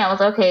for me, I was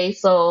like, okay,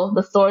 so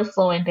the store's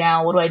slowing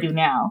down. What do I do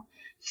now?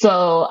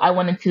 So I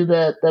went into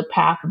the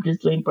path of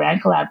just doing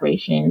brand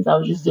collaborations. I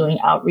was just doing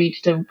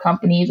outreach to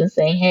companies and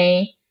saying,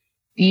 hey,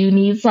 do you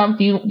need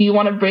something? Do you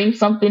want to bring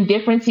something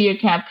different to your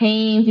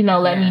campaigns?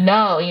 Let me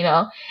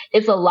know.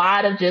 It's a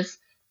lot of just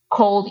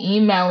cold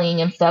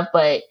emailing and stuff,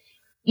 but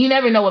you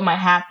never know what might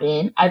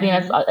happen. I think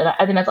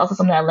that's also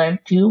something I learned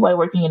too by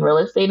working in real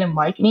estate and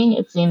marketing.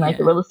 It seemed like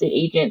the real estate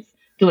agents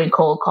doing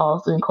cold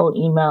calls, doing cold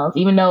emails,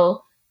 even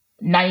though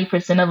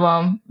 90% of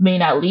them may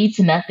not lead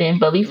to nothing,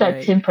 but at least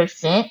that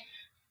 10%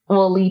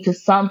 will lead to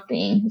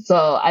something.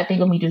 So I think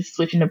of me just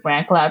switching to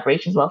brand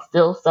collaborations while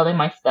still selling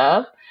my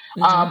stuff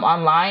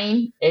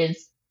online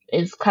is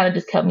kind of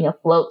just kept me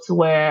afloat to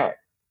where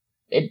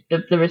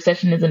the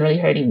recession isn't really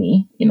hurting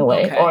me in a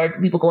way,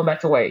 or people going back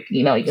to work,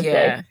 you can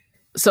say.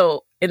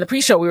 So in the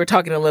pre-show, we were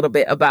talking a little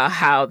bit about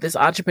how this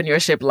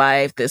entrepreneurship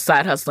life, this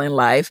side hustling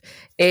life,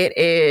 there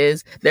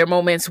are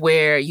moments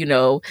where,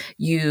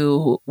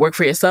 you work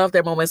for yourself.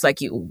 There are moments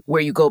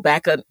where you go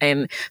back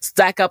and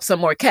stack up some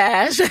more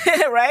cash,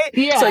 right?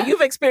 Yeah. So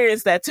you've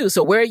experienced that too.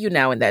 So where are you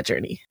now in that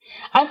journey?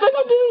 I feel like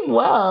I'm doing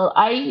well.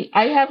 I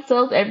have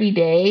sales every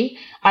day.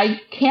 I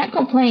can't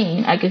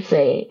complain, I could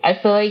say. I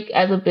feel like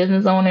as a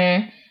business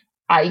owner,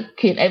 I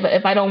can,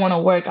 if I don't want to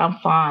work, I'm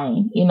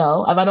fine. If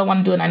I don't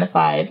want to do a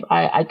 9-to-5,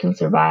 I can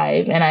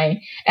survive. And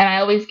I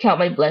always count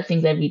my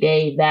blessings every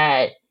day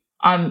that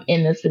I'm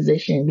in this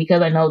position,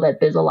 because I know that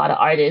there's a lot of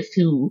artists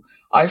who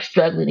are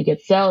struggling to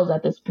get sales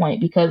at this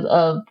point because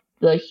of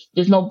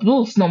there's no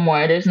boost no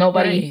more. There's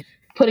nobody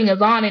putting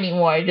us on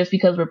anymore just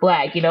because we're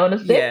Black, what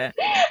I'm saying?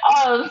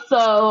 Yeah.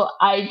 So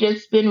I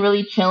just been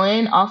really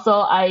chilling. Also,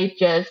 I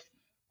guess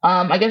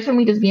for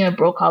me, just being a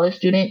broke college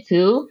student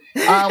too,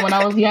 when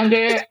I was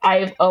younger,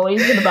 I've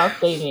always been about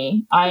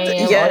saving. I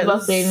am always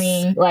about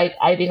saving. Like,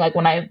 I think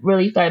when I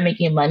really started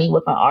making money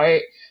with my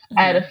art,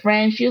 I had a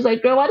friend, she was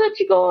like, girl, why don't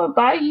you go and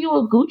buy you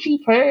a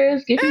Gucci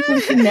purse, get you some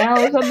Chanel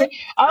or something?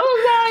 I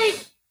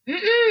was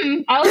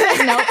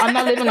like, no, I'm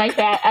not living like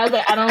that. I was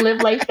like, I don't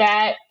live like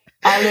that.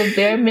 I live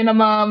bare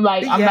minimum.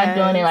 Like, I'm not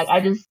doing it. Like,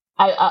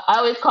 I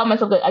always call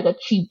myself like a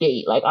cheap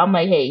date. Like, I'm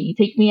like, hey, you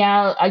take me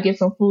out, I get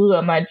some food.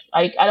 I'm like,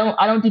 I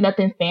don't do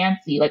nothing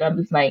fancy. Like, I'm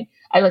just like,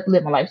 I like to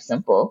live my life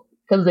simple.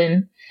 Because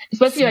then,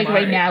 especially like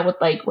right now with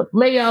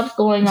layoffs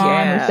going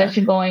on,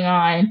 recession going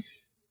on,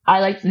 I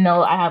like to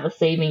know I have a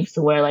savings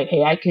to where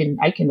hey, I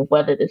can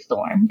weather this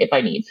storm if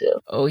I need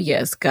to. Oh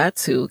yes, got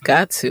to.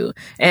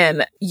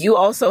 And you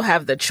also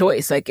have the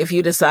choice. Like, if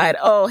you decide,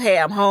 oh, hey,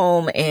 I'm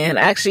home and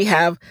I actually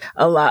have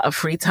a lot of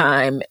free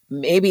time,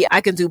 maybe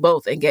I can do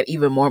both and get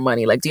even more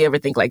money. Like, do you ever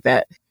think like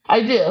that?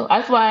 I do.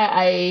 That's why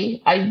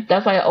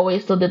I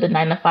always still did the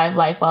 9 to 5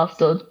 life while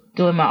still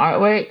doing my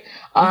artwork.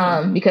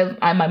 Because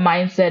my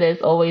mindset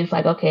is always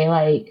like, okay,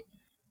 like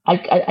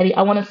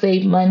I want to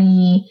save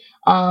money.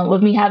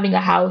 With me having a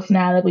house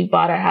now, that we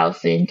bought our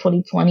house in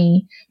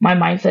 2020, my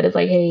mindset is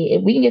like, hey,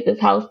 if we can get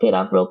this house paid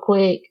off real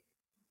quick,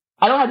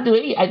 I don't have to do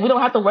any, like, we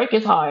don't have to work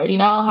as hard,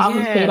 house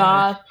is paid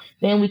off,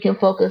 then we can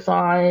focus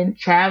on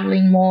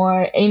traveling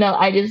more.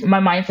 My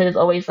mindset is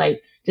always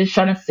like just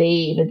trying to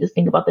save and just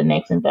think about the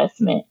next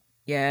investment.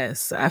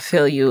 Yes, I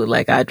feel you.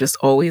 Like, I just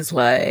always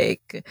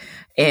like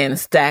in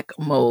stack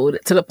mode,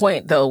 to the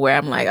point though where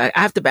I'm like, I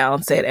have to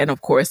balance it. And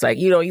of course, like,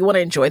 you want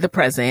to enjoy the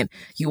present.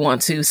 You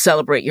want to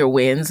celebrate your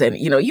wins. And,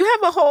 you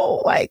have a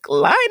whole like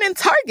line in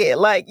Target.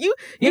 Like you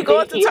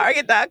go into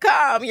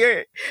Target.com,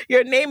 your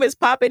name is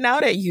popping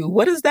out at you.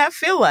 What does that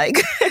feel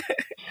like?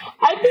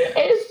 I think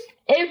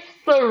it's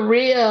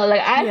surreal.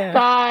 Like, I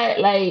thought,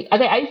 like,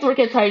 I used to work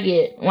at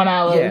Target when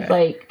I was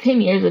like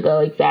 10 years ago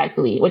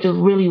exactly, which was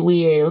really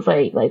weird. It was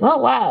like, oh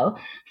wow.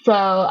 So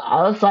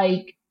I was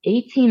like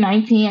 18,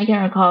 19, I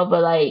can't recall,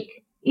 but like,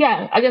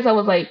 yeah, I guess I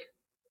was like,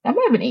 I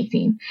might have been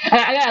 18.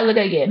 I gotta look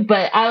again,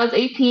 but I was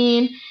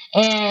 18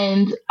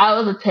 and I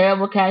was a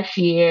terrible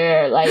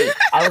cashier. Like,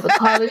 I was a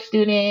college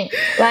student.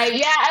 Like,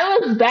 yeah, I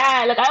was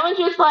bad. Like, I was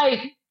just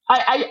like,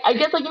 I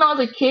guess, like, as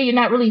a kid, you're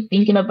not really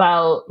thinking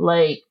about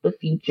like the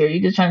future.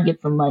 You're just trying to get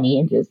some money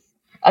and just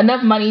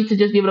enough money to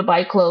just be able to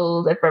buy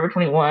clothes at Forever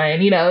 21,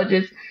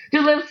 just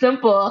live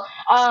simple.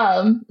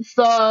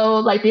 So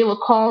like they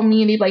would call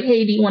me and they'd be like,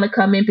 hey, do you want to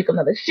come in, pick up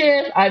another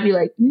shift? I'd be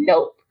like,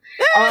 nope.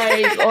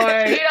 It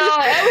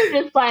was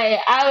just like,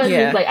 I was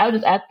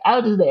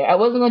just there. I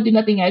wasn't going to do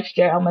nothing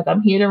extra. I'm like,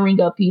 I'm here to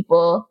ring up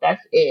people.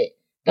 That's it.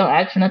 Don't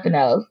ask for nothing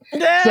else.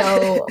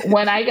 So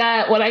when I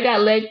got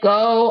let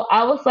go,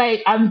 I was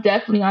like, I'm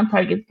definitely on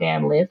Target's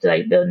fan list.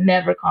 Like, they'll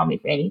never call me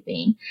for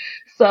anything.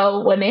 So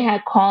when they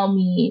had called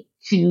me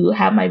to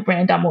have my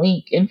brand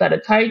Domonique inside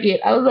of Target,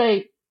 I'm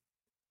like,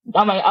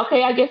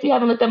 okay, I guess you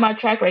haven't looked at my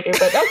track record,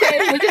 but okay,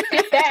 we'll just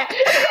get that.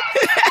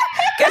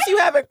 Guess you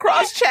haven't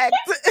cross-checked.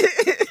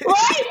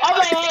 Right? I'm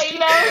like,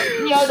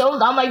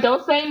 hey,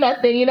 don't say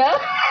nothing,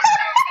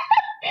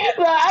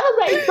 So I was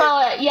like,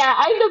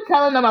 I ended up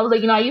telling them, I was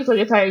like, I used to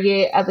work at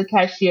Target as a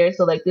cashier,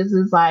 so like this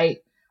is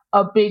like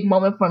a big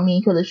moment for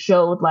me because it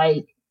showed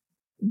like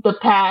the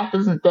past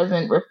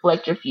doesn't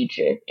reflect your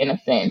future in a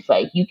sense.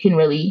 Like, you can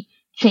really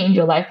change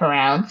your life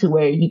around to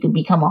where you can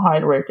become a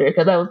hard worker,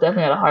 because I was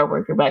definitely not a hard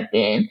worker back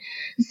then.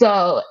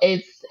 So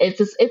it's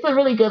a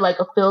really good, like,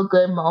 a feel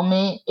good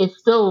moment. It's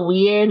still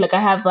weird. Like,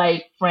 I have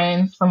like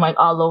friends from like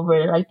all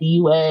over like the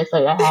US.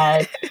 Like, I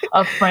had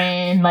a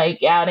friend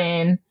like out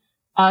in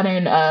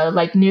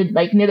like near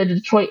the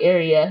Detroit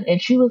area,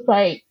 and she was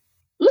like,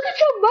 look at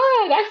your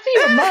mug, I see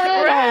your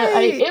mug.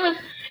 Right.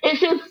 It's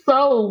just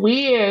so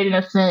weird in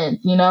a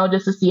sense,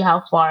 just to see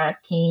how far I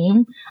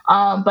came.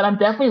 But I'm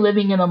definitely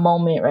living in a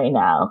moment right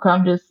now,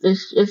 because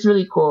it's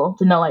really cool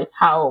to know like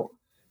how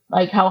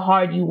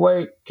hard you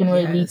work can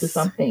really lead to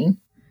something.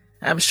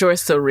 I'm sure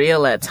it's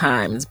surreal at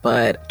times,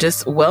 but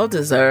just well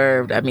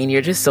deserved. I mean,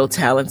 you're just so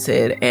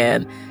talented,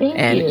 and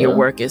your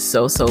work is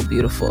so, so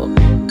beautiful.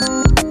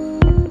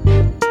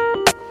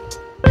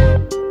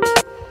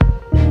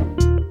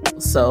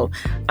 So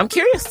I'm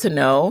curious to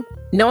know,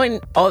 knowing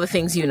all the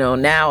things you know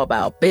now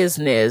about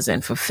business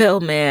and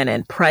fulfillment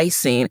and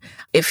pricing,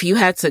 if you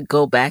had to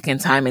go back in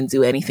time and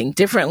do anything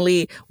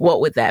differently,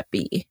 what would that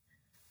be?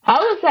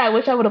 I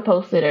wish I would have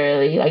posted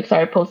early, like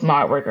started posting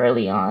my artwork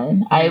early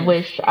on. I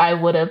wish I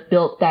would have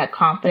built that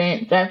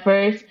confidence at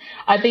first.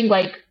 I think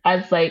when I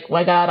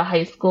got out of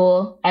high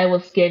school, I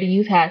was scared to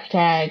use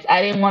hashtags.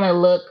 I didn't want to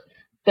look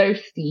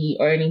thirsty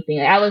or anything.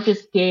 I was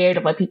just scared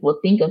of what people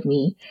would think of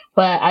me.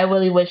 But I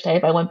really wish that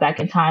if I went back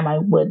in time, I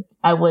wouldn't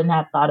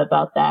have thought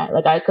about that.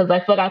 Because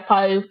I feel like I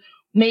probably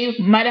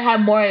might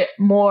have had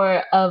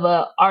more of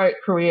a art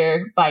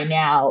career by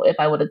now if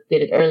I would have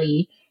did it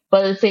early.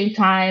 But at the same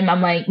time,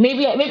 I'm like,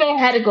 maybe I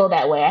had to go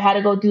that way. I had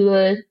to go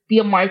be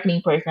a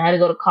marketing person. I had to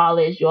go to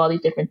college, do all these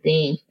different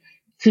things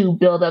to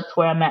build up to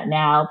where I'm at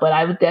now. But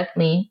I would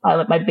definitely,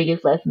 probably my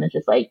biggest lesson is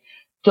just like,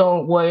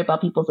 don't worry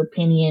about people's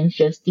opinions.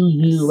 Just do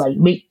you. Like,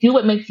 do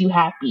what makes you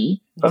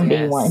happy from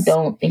day one.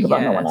 Don't think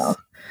about no one else.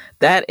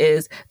 That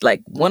is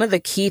like one of the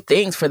key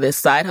things for this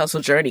side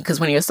hustle journey. Because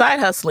when you're side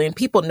hustling,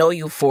 people know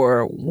you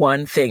for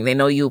one thing. They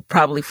know you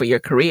probably for your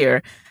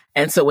career.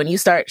 And so when you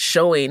start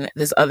showing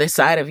this other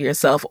side of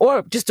yourself,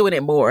 or just doing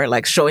it more,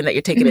 like showing that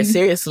you're taking it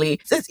seriously,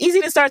 it's easy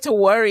to start to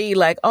worry,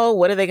 like, oh,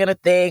 what are they going to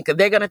think?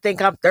 They're going to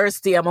think I'm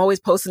thirsty. I'm always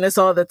posting this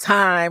all the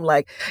time.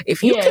 Like,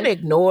 if you can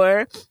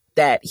ignore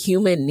that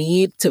human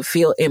need to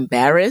feel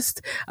embarrassed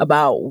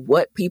about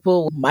what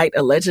people might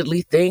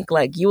allegedly think,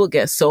 like, you will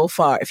get so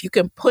far. If you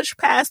can push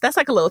past, that's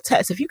like a little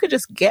test. If you could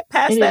just get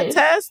past that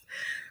test,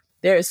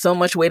 there is so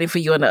much waiting for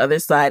you on the other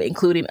side,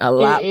 including a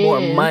lot more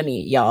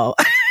money, y'all.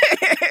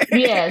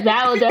 Yes,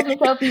 I will definitely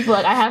tell people.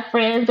 Like, I have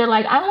friends that are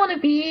like, I want to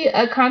be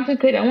a content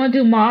creator. I want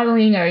to do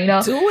modeling, or, do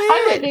it.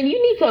 I'm like, then you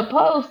need to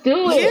post.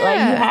 Do it. Like,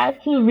 you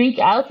have to reach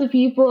out to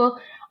people.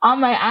 I'm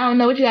like, I don't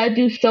know what you gotta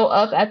do. Show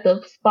up at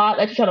the spot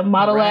that you try to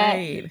model at,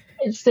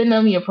 and send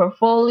them your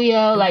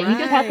portfolio. Like, you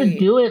just have to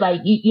do it.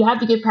 Like, you have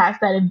to get past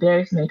that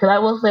embarrassment. Because I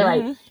will say,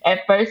 like,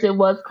 at first it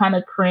was kind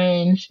of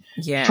cringe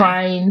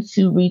trying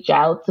to reach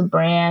out to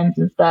brands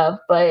and stuff,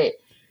 but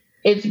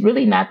it's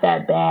really not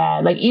that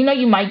bad. Like, you know,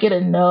 you might get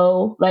a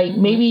no. Like,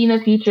 maybe in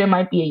the future it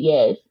might be a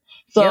yes.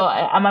 So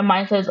my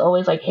mindset is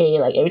always like,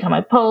 hey, like every time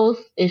I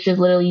post, it's just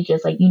literally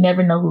just like, you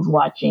never know who's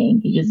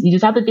watching. You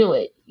just have to do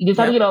it. You just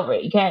have to get over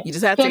it. You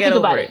just have to get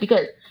over it.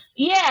 Because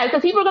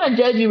people are going to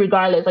judge you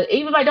regardless. Like,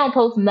 even if I don't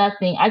post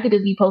nothing, I could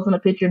just be posting a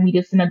picture of me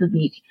just sitting at the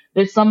beach.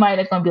 There's somebody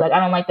that's going to be like, I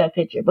don't like that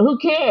picture. But who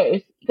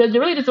cares? Because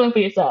you're really just doing it for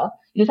yourself.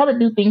 You just have to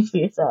do things for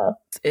yourself.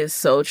 It's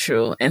so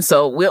true. And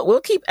so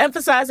we'll keep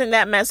emphasizing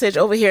that message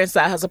over here in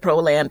Side Hustle Pro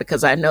Land,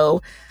 because I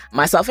know,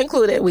 myself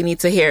included, we need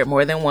to hear it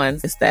more than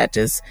once. It's that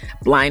just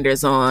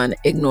blinders on,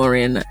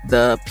 ignoring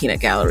the peanut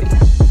gallery.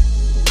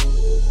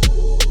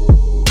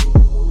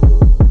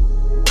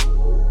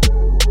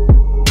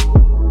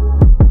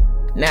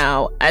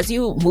 Now, as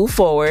you move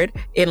forward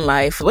in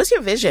life, what's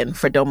your vision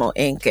for Domo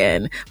Inc.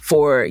 and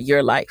for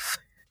your life?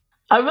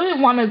 I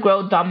really want to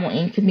grow Domo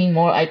Inc. to be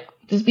more like,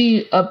 just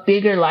be a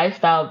bigger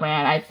lifestyle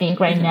brand. I think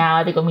right now,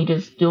 I think I'm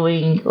just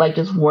doing, like,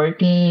 just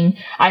working.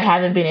 I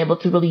haven't been able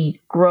to really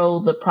grow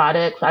the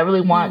products. I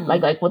really want,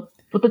 like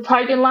with the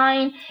Target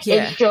line,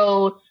 it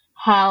showed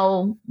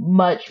how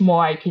much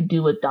more I can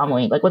do with Domo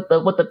Inc. Like with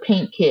the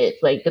paint kits,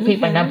 like the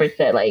paint by number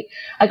set. Like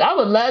I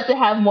would love to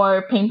have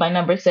more paint by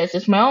number sets,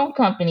 just my own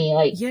company.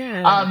 Like,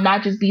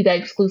 not just be that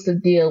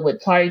exclusive deal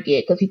with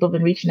Target, because people have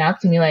been reaching out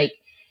to me like,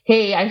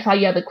 hey, I saw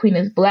you have the Queen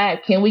is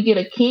Black. Can we get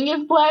a King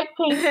is Black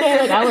paint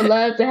set? Like, I would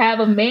love to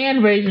have a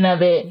man version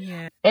of it.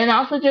 Yeah. And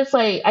also just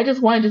like, I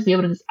just want to just be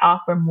able to just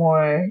offer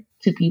more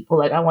to people.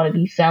 Like, I want to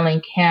be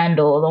selling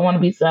candles. I want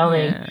to be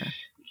selling.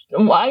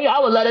 I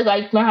would let us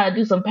like learn how to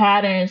do some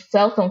patterns,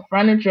 sell some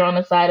furniture on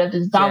the side of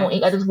this Domo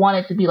Inc. I just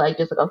want it to be like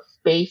just like a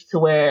space to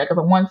where like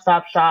a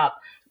one-stop shop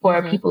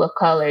for people of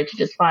color to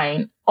just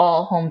find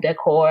all home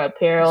decor,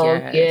 apparel,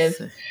 gifts,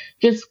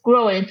 just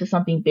grow it into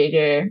something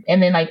bigger.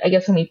 And then, like, I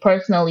guess for me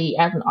personally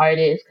as an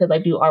artist, because I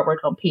do artwork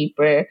on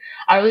paper,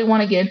 I really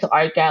want to get into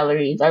art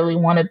galleries. I really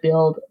want to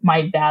build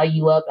my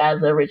value up as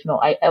an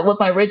original, with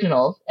my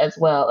originals as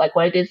well. Like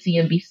when I did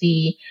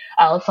CNBC,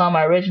 I was selling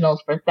my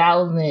originals for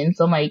thousands.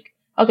 So I'm like,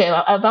 okay,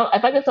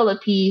 if I can sell a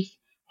piece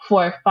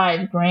for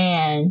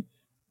 $5,000,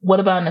 what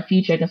about in the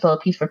future I can sell a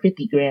piece for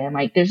 $50,000?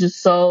 Like, there's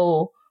just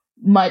so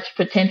much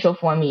potential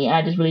for me.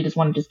 I just really just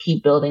want to just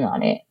keep building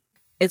on it.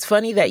 It's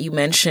funny that you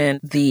mentioned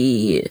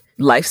the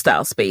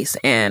lifestyle space,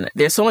 and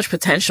there's so much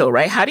potential,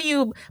 right? How do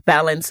you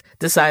balance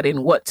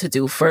deciding what to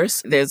do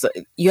first?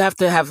 You have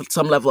to have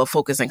some level of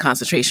focus and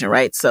concentration,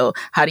 right? So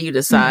how do you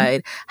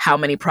decide how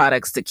many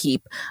products to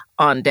keep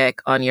on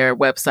deck on your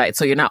website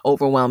so you're not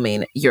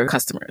overwhelming your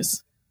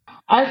customers?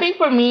 I think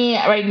for me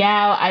right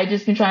now, I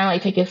just been trying to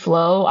like take it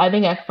slow. I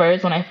think at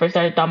first, when I first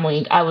started Domo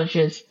Inc., I was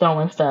just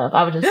throwing stuff.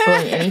 I was just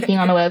throwing anything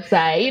on the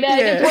website. You know,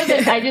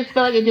 I just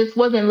felt like it just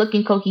wasn't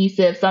looking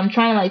cohesive. So I'm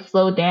trying to like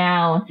slow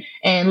down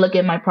and look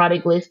at my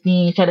product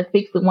listing, try to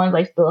fix the ones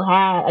I still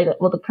had,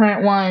 the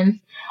current ones,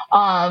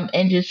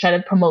 and just try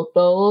to promote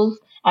those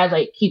as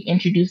I keep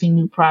introducing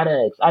new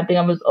products. I think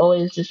I'm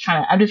just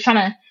trying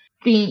to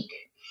think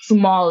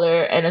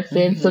smaller in a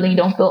sense, so then you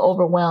don't feel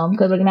overwhelmed,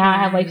 because like now I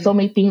have like so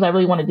many things I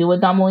really want to do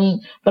with Domo Inc.,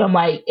 but I'm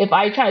like, if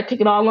I try to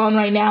take it all on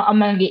right now, I'm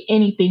not gonna get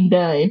anything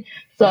done.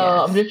 So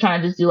I'm just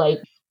trying to just do like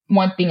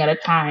one thing at a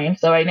time.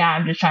 So right now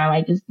I'm just trying to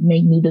like just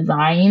make new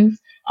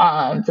designs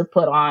to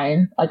put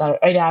on. Like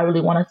right now I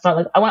really want to start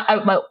like I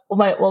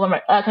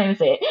can't even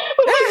say it.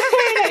 But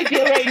my current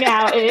idea right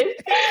now is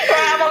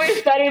I'm always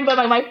studying, but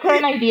like my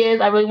current idea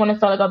is I really want to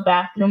start like a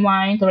bathroom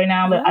line. So right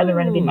now I've been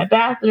renovating my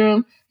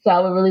bathroom. So I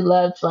would really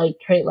love to like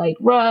create like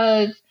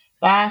rugs,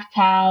 bath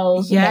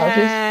towels.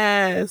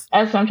 That's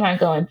what I'm trying to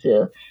go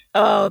into.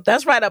 Oh,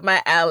 that's right up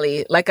my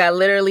alley. Like I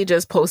literally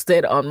just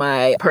posted on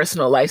my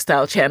personal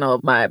lifestyle channel,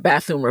 my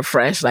bathroom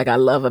refresh. Like I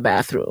love a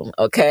bathroom.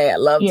 Okay. I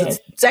love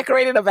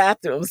decorating a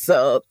bathroom.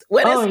 So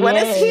when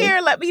it's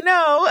here, let me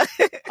know.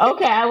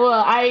 Okay. I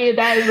will.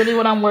 That is really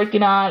what I'm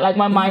working on. Like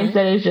my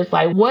mindset is just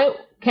like,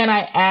 what can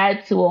I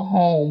add to a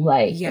home?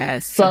 Like,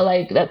 so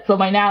like that. So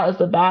by now it's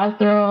the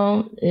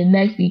bathroom, the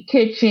next be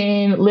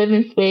kitchen,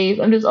 living space.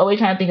 I'm just always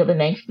trying to think of the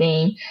next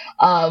thing.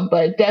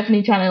 But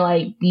definitely trying to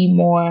like be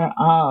more,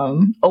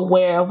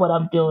 aware of what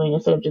I'm doing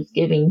instead of just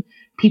giving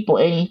people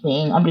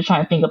anything. I'm just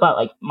trying to think about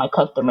like my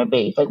customer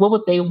base. Like what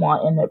would they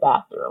want in their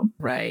bathroom?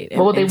 Right.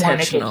 What would they want in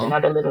their kitchen or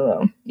their living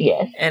room?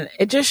 Yes. And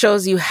it just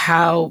shows you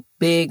how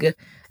big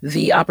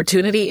the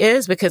opportunity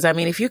is, because I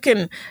mean, if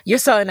you're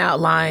selling out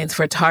lines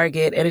for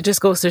Target, and it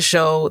just goes to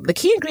show the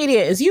key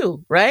ingredient is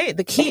you, right?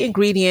 The key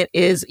ingredient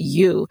is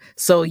you.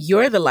 So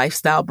you're the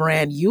lifestyle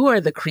brand, you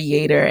are the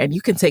creator, and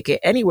you can take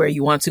it anywhere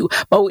you want to.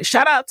 But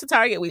shout out to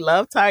Target. We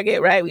love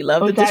Target, right? We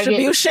love the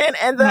distribution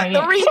and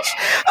the reach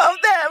of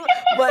them.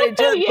 But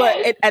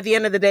at the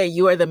end of the day,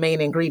 you are the main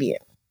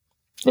ingredient.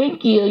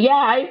 Thank you. Yeah,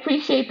 I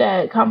appreciate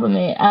that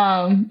compliment.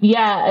 My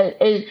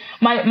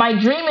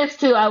dream is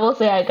to, I will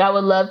say, like, I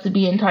would love to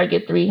be in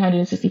Target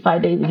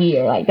 365 days a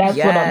year. Like, that's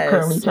what I'm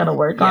currently trying to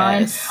work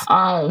on.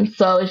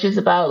 So it's just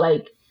about,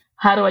 like,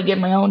 how do I get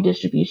my own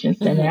distribution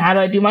center? How do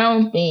I do my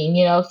own thing?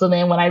 You know, so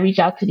then when I reach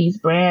out to these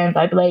brands,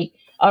 I'd be like,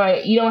 all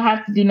right, you don't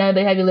have to do none of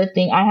the heavy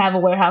lifting. I have a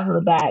warehouse in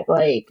the back.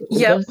 Like,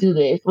 let's do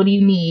this. What do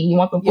you need? You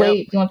want some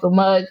plates? You want some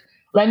mugs?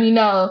 Let me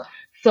know.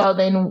 So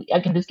then I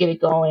can just get it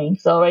going.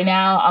 So right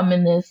now I'm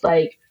in this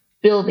like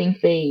building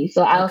phase.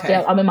 So I'll say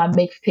I'm in my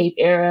mixtape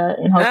era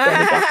and hopefully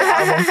I got the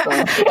album. So.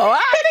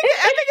 I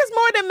think it's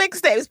more than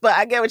mixtapes, but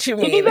I get what you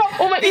mean. Maybe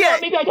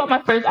I got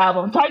my first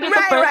album. Target's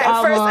the first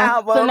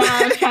album. So now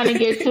I'm trying to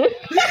get to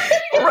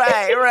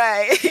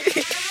Right.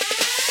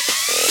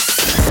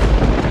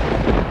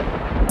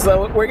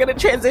 So we're going to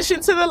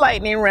transition to the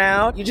lightning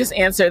round. You just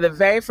answer the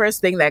very first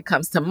thing that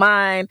comes to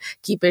mind.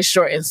 Keep it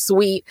short and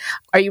sweet.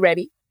 Are you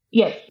ready?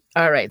 Yes.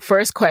 All right.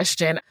 First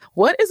question.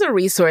 What is a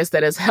resource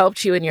that has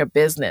helped you in your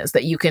business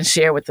that you can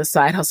share with the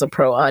Side Hustle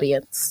Pro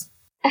audience?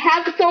 You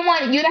have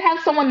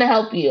someone to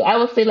help you. I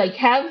would say, like,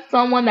 have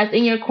someone that's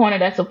in your corner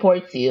that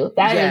supports you.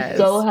 That is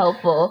so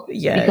helpful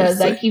because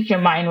that keeps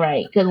your mind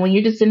right. Because when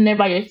you're just sitting there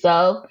by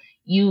yourself,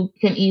 you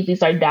can easily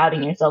start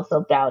doubting yourself,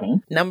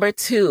 self-doubting. Number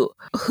 2,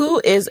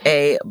 who is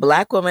a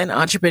Black woman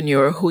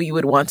entrepreneur who you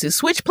would want to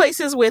switch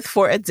places with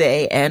for a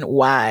day and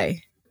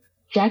why?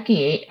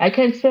 Jackie, I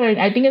can't spell it.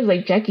 I think it's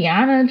like Jackie.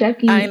 I know.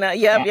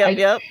 Yep.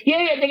 Yeah,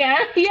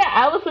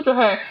 I was with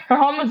her. Her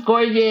home is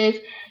gorgeous.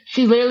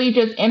 She's literally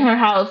just in her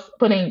house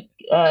putting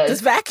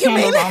just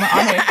vacuuming on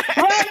her.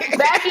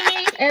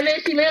 Vacuuming, and then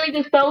she literally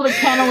just throws a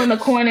candle in the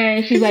corner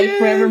and she's like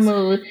forever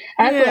mood.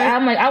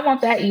 I'm like, I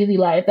want that easy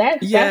life. That's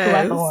the life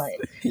I want.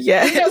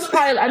 Yes. You know,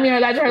 probably, her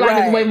life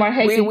is way more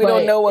hectic. We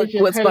don't know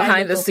what's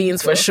behind the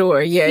scenes for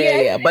sure.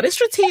 Yeah. But it's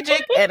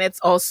strategic and it's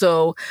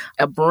also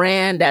a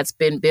brand that's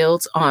been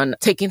built on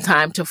taking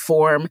time to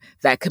form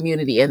that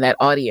community and that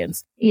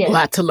audience. Yeah. A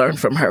lot to learn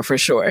from her for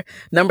sure.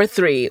 Number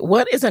 3,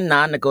 what is a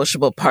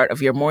non-negotiable part of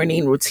your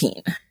morning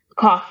routine?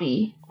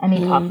 Coffee. I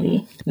need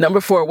coffee. Number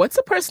 4, what's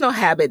a personal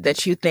habit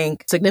that you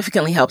think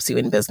significantly helps you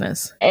in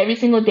business? Every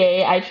single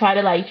day, I try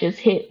to like just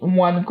hit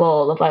one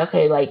goal of like,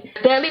 okay, like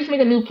did I at least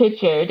make a new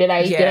picture? Did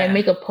I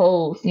make a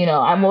post? You know,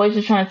 I'm always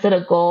just trying to set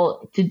a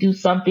goal to do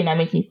something that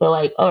makes me feel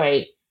like, all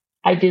right,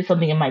 I did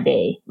something in my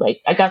day.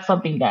 Like I got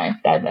something done.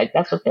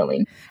 That's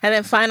fulfilling. And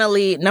then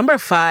finally, number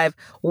 5,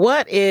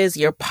 what is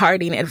your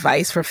parting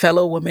advice for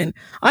fellow women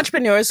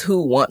entrepreneurs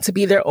who want to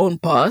be their own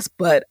boss,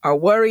 but are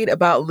worried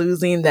about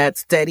losing that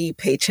steady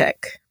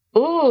paycheck?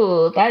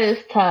 Ooh, that is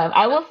tough.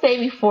 I will say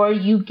before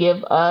you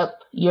give up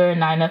your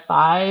 9 to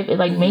 5, is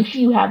like make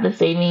sure you have the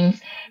savings.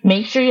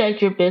 Make sure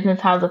that your business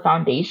has a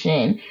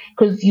foundation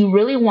because you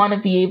really want to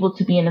be able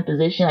to be in a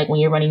position like when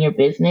you're running your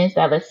business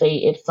that let's say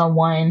if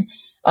someone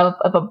of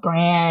a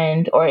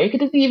brand, or it could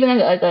just be even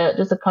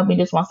just a company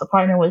just wants to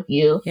partner with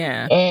you.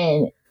 Yeah.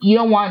 And you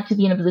don't want to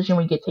be in a position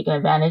where you get taken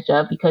advantage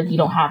of because you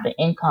don't have the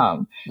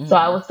income. So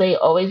I would say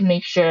always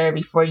make sure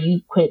before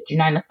you quit your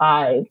 9 to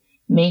 5,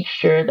 make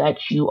sure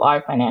that you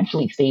are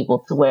financially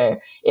stable to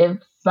where if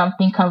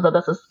something comes up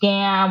that's a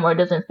scam or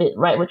doesn't fit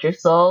right with your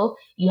soul,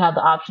 you have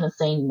the option of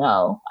saying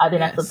no. I think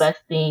that's the best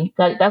thing.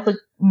 That's what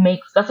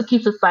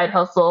keeps the side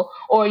hustle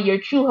or your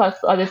true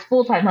hustle, or this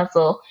full-time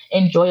hustle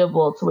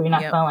enjoyable to where you're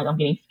not feeling like I'm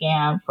getting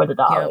scammed for the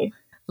dollar. Yep.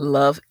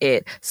 Love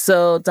it.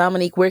 So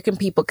Domonique, where can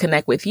people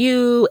connect with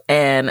you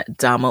and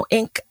Domo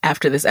Inc.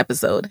 after this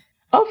episode?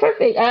 Oh,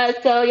 perfect.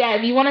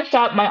 If you want to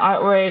shop my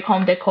artwork,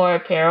 home decor,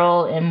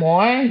 apparel, and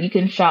more, you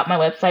can shop my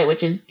website,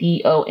 which is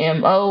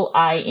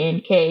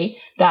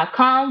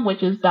DOMOINK.com,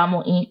 which is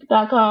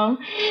DomoInc.com.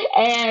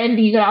 And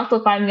you can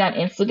also find me on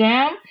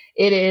Instagram.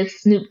 It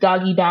is Snoop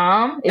Doggy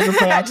Dom. It's a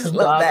play on Snoop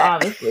Dogg,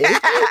 obviously.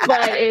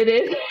 But it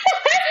is,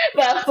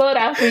 but I'll spell it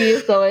out for you.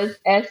 So it's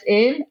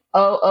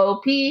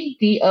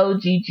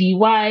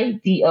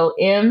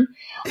SNOOPDOGGYDOM.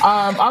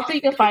 Also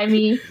you can find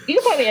me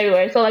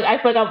everywhere. So like I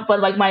forgot,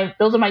 but like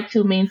those are my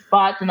 2 main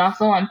spots, and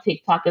also on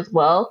TikTok as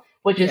well,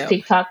 which is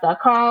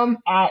TikTok.com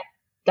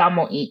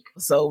 @Domo Inc.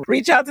 So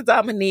reach out to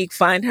Domonique,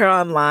 find her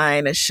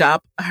online, and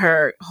shop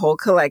her whole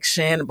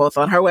collection, both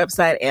on her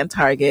website and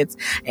Target's.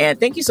 And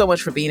thank you so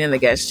much for being in the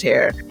guest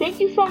chair. Thank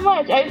you so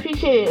much. I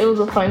appreciate it. It was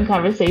a fun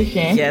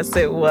conversation. Yes,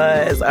 it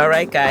was. All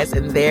right, guys.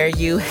 And there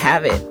you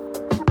have it.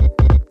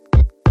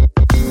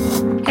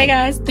 Hey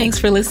guys, thanks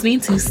for listening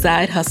to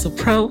Side Hustle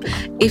Pro.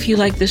 If you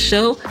like the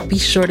show, be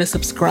sure to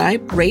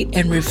subscribe, rate,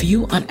 and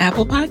review on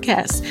Apple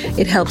Podcasts.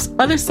 It helps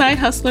other side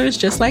hustlers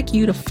just like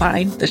you to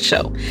find the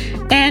show.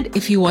 And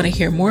if you want to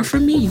hear more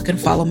from me, you can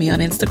follow me on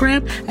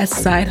Instagram at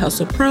Side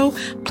Hustle Pro.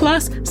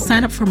 Plus,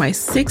 sign up for my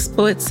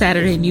 6-bullet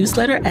Saturday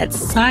newsletter at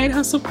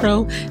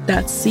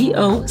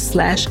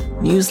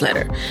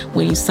sidehustlepro.co/newsletter.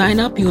 When you sign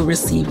up, you will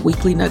receive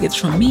weekly nuggets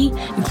from me,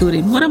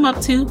 including what I'm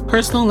up to,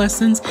 personal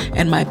lessons,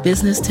 and my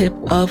business tip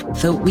of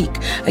the week.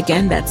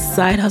 Again, that's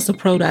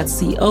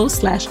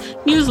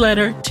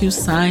sidehustlepro.co/newsletter to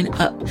sign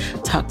up.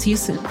 Talk to you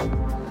soon.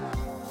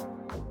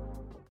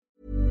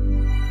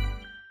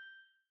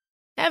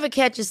 Ever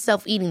catch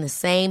yourself eating the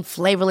same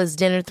flavorless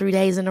dinner 3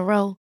 days in a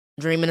row?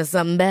 Dreaming of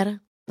something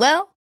better?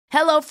 Well,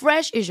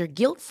 HelloFresh is your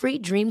guilt-free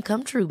dream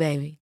come true,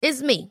 baby.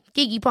 It's me,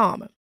 Keke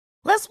Palmer.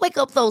 Let's wake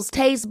up those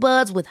taste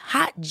buds with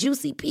hot,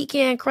 juicy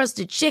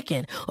pecan-crusted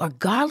chicken or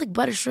garlic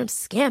butter shrimp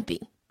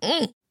scampi.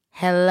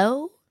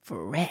 Hello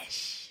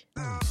Fresh.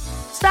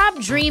 Stop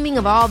dreaming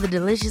of all the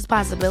delicious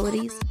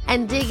possibilities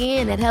and dig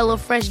in at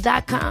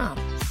HelloFresh.com.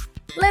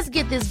 Let's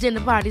get this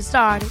dinner party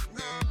started.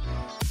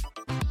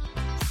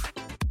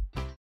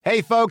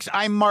 Hey, folks,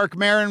 I'm Mark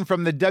Maron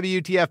from the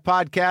WTF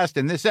Podcast,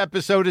 and this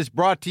episode is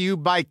brought to you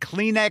by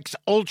Kleenex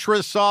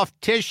Ultra Soft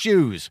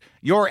Tissues,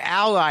 your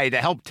ally to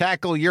help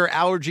tackle your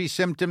allergy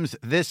symptoms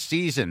this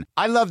season.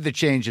 I love the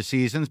change of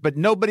seasons, but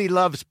nobody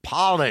loves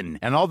pollen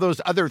and all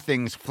those other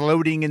things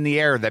floating in the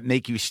air that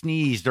make you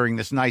sneeze during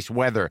this nice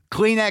weather.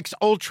 Kleenex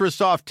Ultra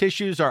Soft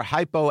Tissues are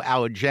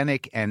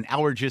hypoallergenic and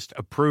allergist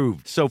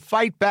approved, so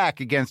fight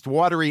back against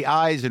watery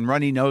eyes and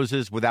runny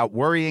noses without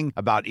worrying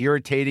about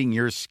irritating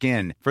your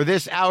skin. For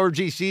this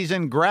allergy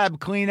season, grab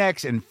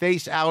Kleenex and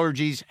face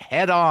allergies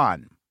head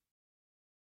on.